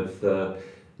thinking of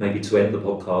maybe to end the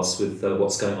podcast with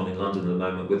what's going on in London at the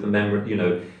moment with the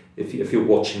memory. If you're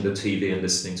watching the TV and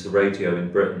listening to radio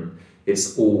in Britain,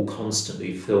 it's all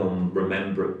constantly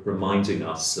reminding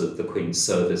us of the Queen's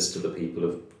service to the people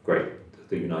of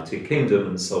the United Kingdom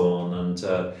and so on. And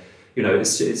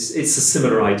it's a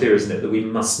similar idea, isn't it, that we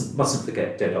mustn't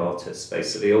forget dead artists,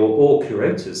 basically, or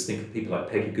curators. Think of people like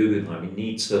Peggy Guggenheim. We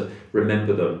need to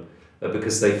remember them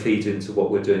because they feed into what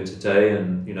we're doing today,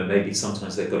 and maybe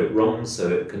sometimes they got it wrong, so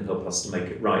it can help us to make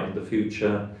it right in the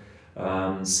future.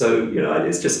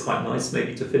 It's just quite nice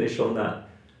maybe to finish on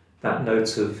that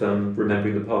note of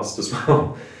remembering the past as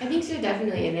well. I think so,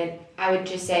 definitely. And I would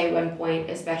just say one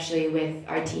point, especially with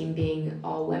our team being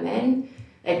all women,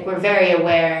 we're very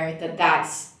aware that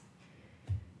that's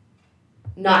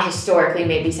not historically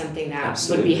maybe something that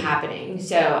Absolutely. Would be happening.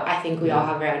 So I think we all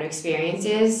have our own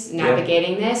experiences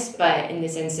navigating this, but in the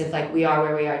sense of we are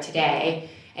where we are today.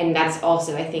 And that's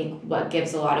also, I think, what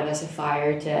gives a lot of us a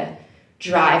fire to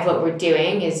drive what we're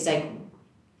doing is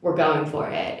we're going for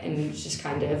it, and it's just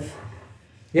kind of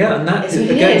and that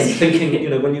again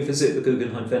thinking when you visit the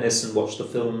Guggenheim Venice and watch the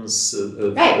films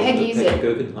of Peggy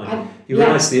Guggenheim, you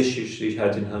realise the issues she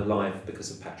had in her life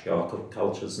because of patriarchal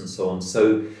cultures and so on.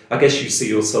 So I guess you see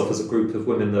yourself as a group of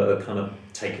women that are kind of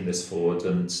taking this forward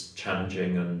and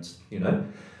challenging and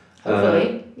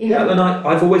hopefully and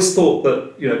I've always thought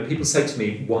that people say to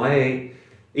me, why,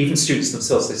 even students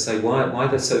themselves, they say, why are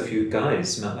there so few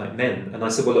guys like men? And I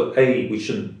said, well, look,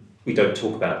 we don't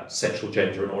talk about sexual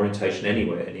gender and orientation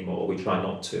anywhere anymore. We try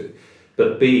not to.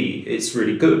 But B, it's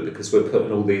really good because we're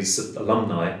putting all these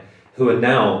alumni who are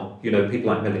now,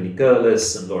 people like Melanie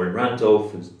Gurlis and Lauren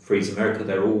Randolph and Freeze America,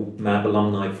 they're all MAB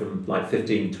alumni from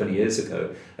 15, 20 years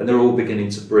ago. And they're all beginning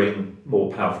to bring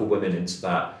more powerful women into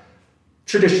that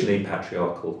traditionally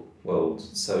patriarchal world.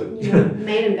 So,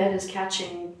 Madeinbed is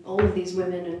catching all of these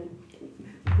women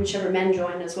and whichever men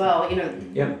join as well,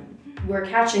 we're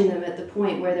catching them at the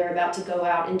point where they're about to go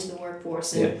out into the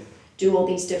workforce and do all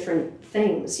these different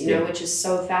things, which is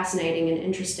so fascinating and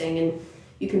interesting. And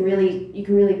you can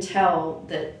really tell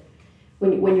that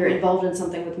when you're involved in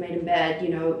something with Madeinbed,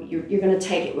 you're going to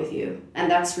take it with you. And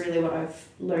that's really what I've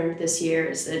learned this year,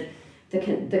 is that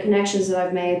the connections that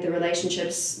I've made, the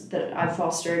relationships that I've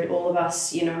fostered, all of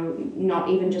us, not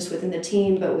even just within the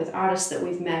team, but with artists that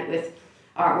we've met, with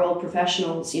art world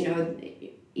professionals,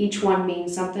 each one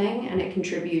means something, and it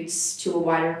contributes to a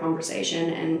wider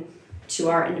conversation and to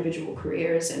our individual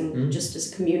careers and just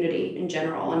as a community in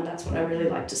general. And that's what I really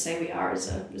like to say we are as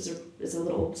a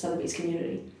little Sotheby's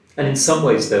community. And in some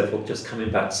ways, therefore, just coming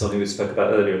back to something we spoke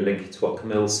about earlier and linking to what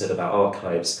Camille said about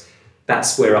archives,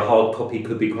 that's where a hard copy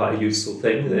could be quite a useful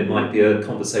thing. There might be a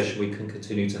conversation we can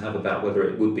continue to have about whether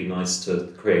it would be nice to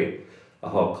create a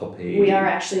hard copy. We are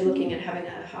actually looking at having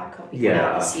a hard copy come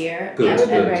out this year. Good, At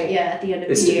the end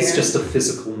of the year. It's just a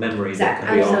physical memory that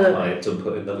can be archived and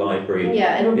put in the library.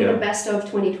 Yeah, it'll be the best of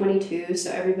 2022,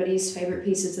 so everybody's favourite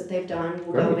pieces that they've done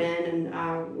will go in,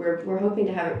 and we're hoping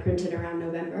to have it printed around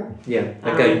November. Yeah,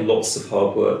 again, lots of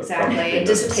hard work. Exactly,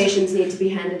 dissertations need to be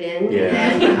handed in.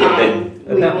 Yeah,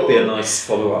 and that would be a nice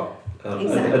follow-up. And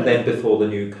then before the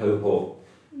new cohort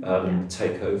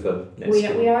take over next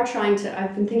year. We are trying to.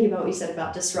 I've been thinking about what you said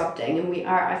about disrupting, and we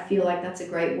are. I feel like that's a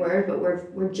great word, but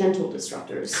we're gentle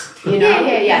disruptors. You know?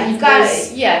 Yeah. You've got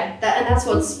and that's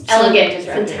what's elegant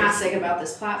disruptors. Fantastic about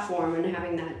this platform and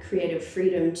having that creative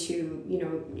freedom to, you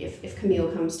know, if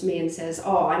Camille comes to me and says,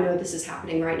 "Oh, I know this is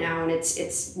happening right now, and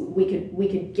it's we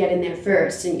could get in there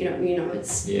first," and you know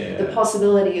it's the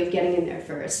possibility of getting in there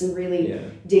first and really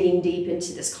digging deep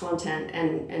into this content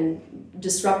and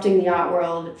disrupting the art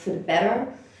world for the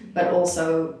better, but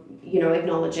also, you know,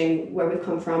 acknowledging where we've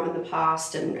come from in the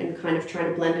past and kind of trying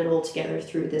to blend it all together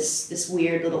through this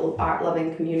weird little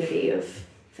art-loving community of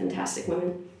fantastic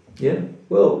women. Yeah,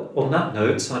 well, on that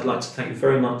note, I'd like to thank you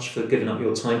very much for giving up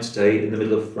your time today in the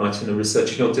middle of writing and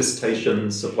researching your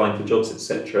dissertations, applying for jobs,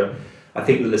 etc. I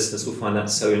think the listeners will find that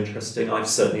so interesting. I've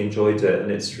certainly enjoyed it,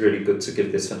 and it's really good to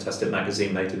give this fantastic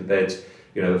magazine, Madeinbed,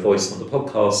 you know, a voice on the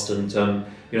podcast, and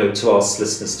you know, to ask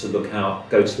listeners to go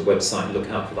to the website and look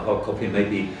out for the hard copy.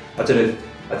 Maybe, I don't know,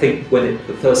 I think when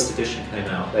the first edition came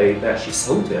out, they actually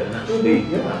sold it, and actually,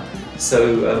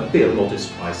 so be a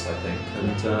modest price, I think,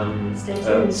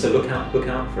 and so look out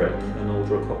for it and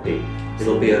order a copy.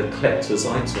 It'll be a collector's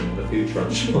item in the future,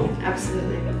 I'm sure.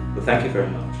 Absolutely. Well, thank you very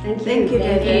much. Thank you. Thank you,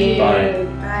 David.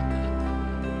 Bye. Bye.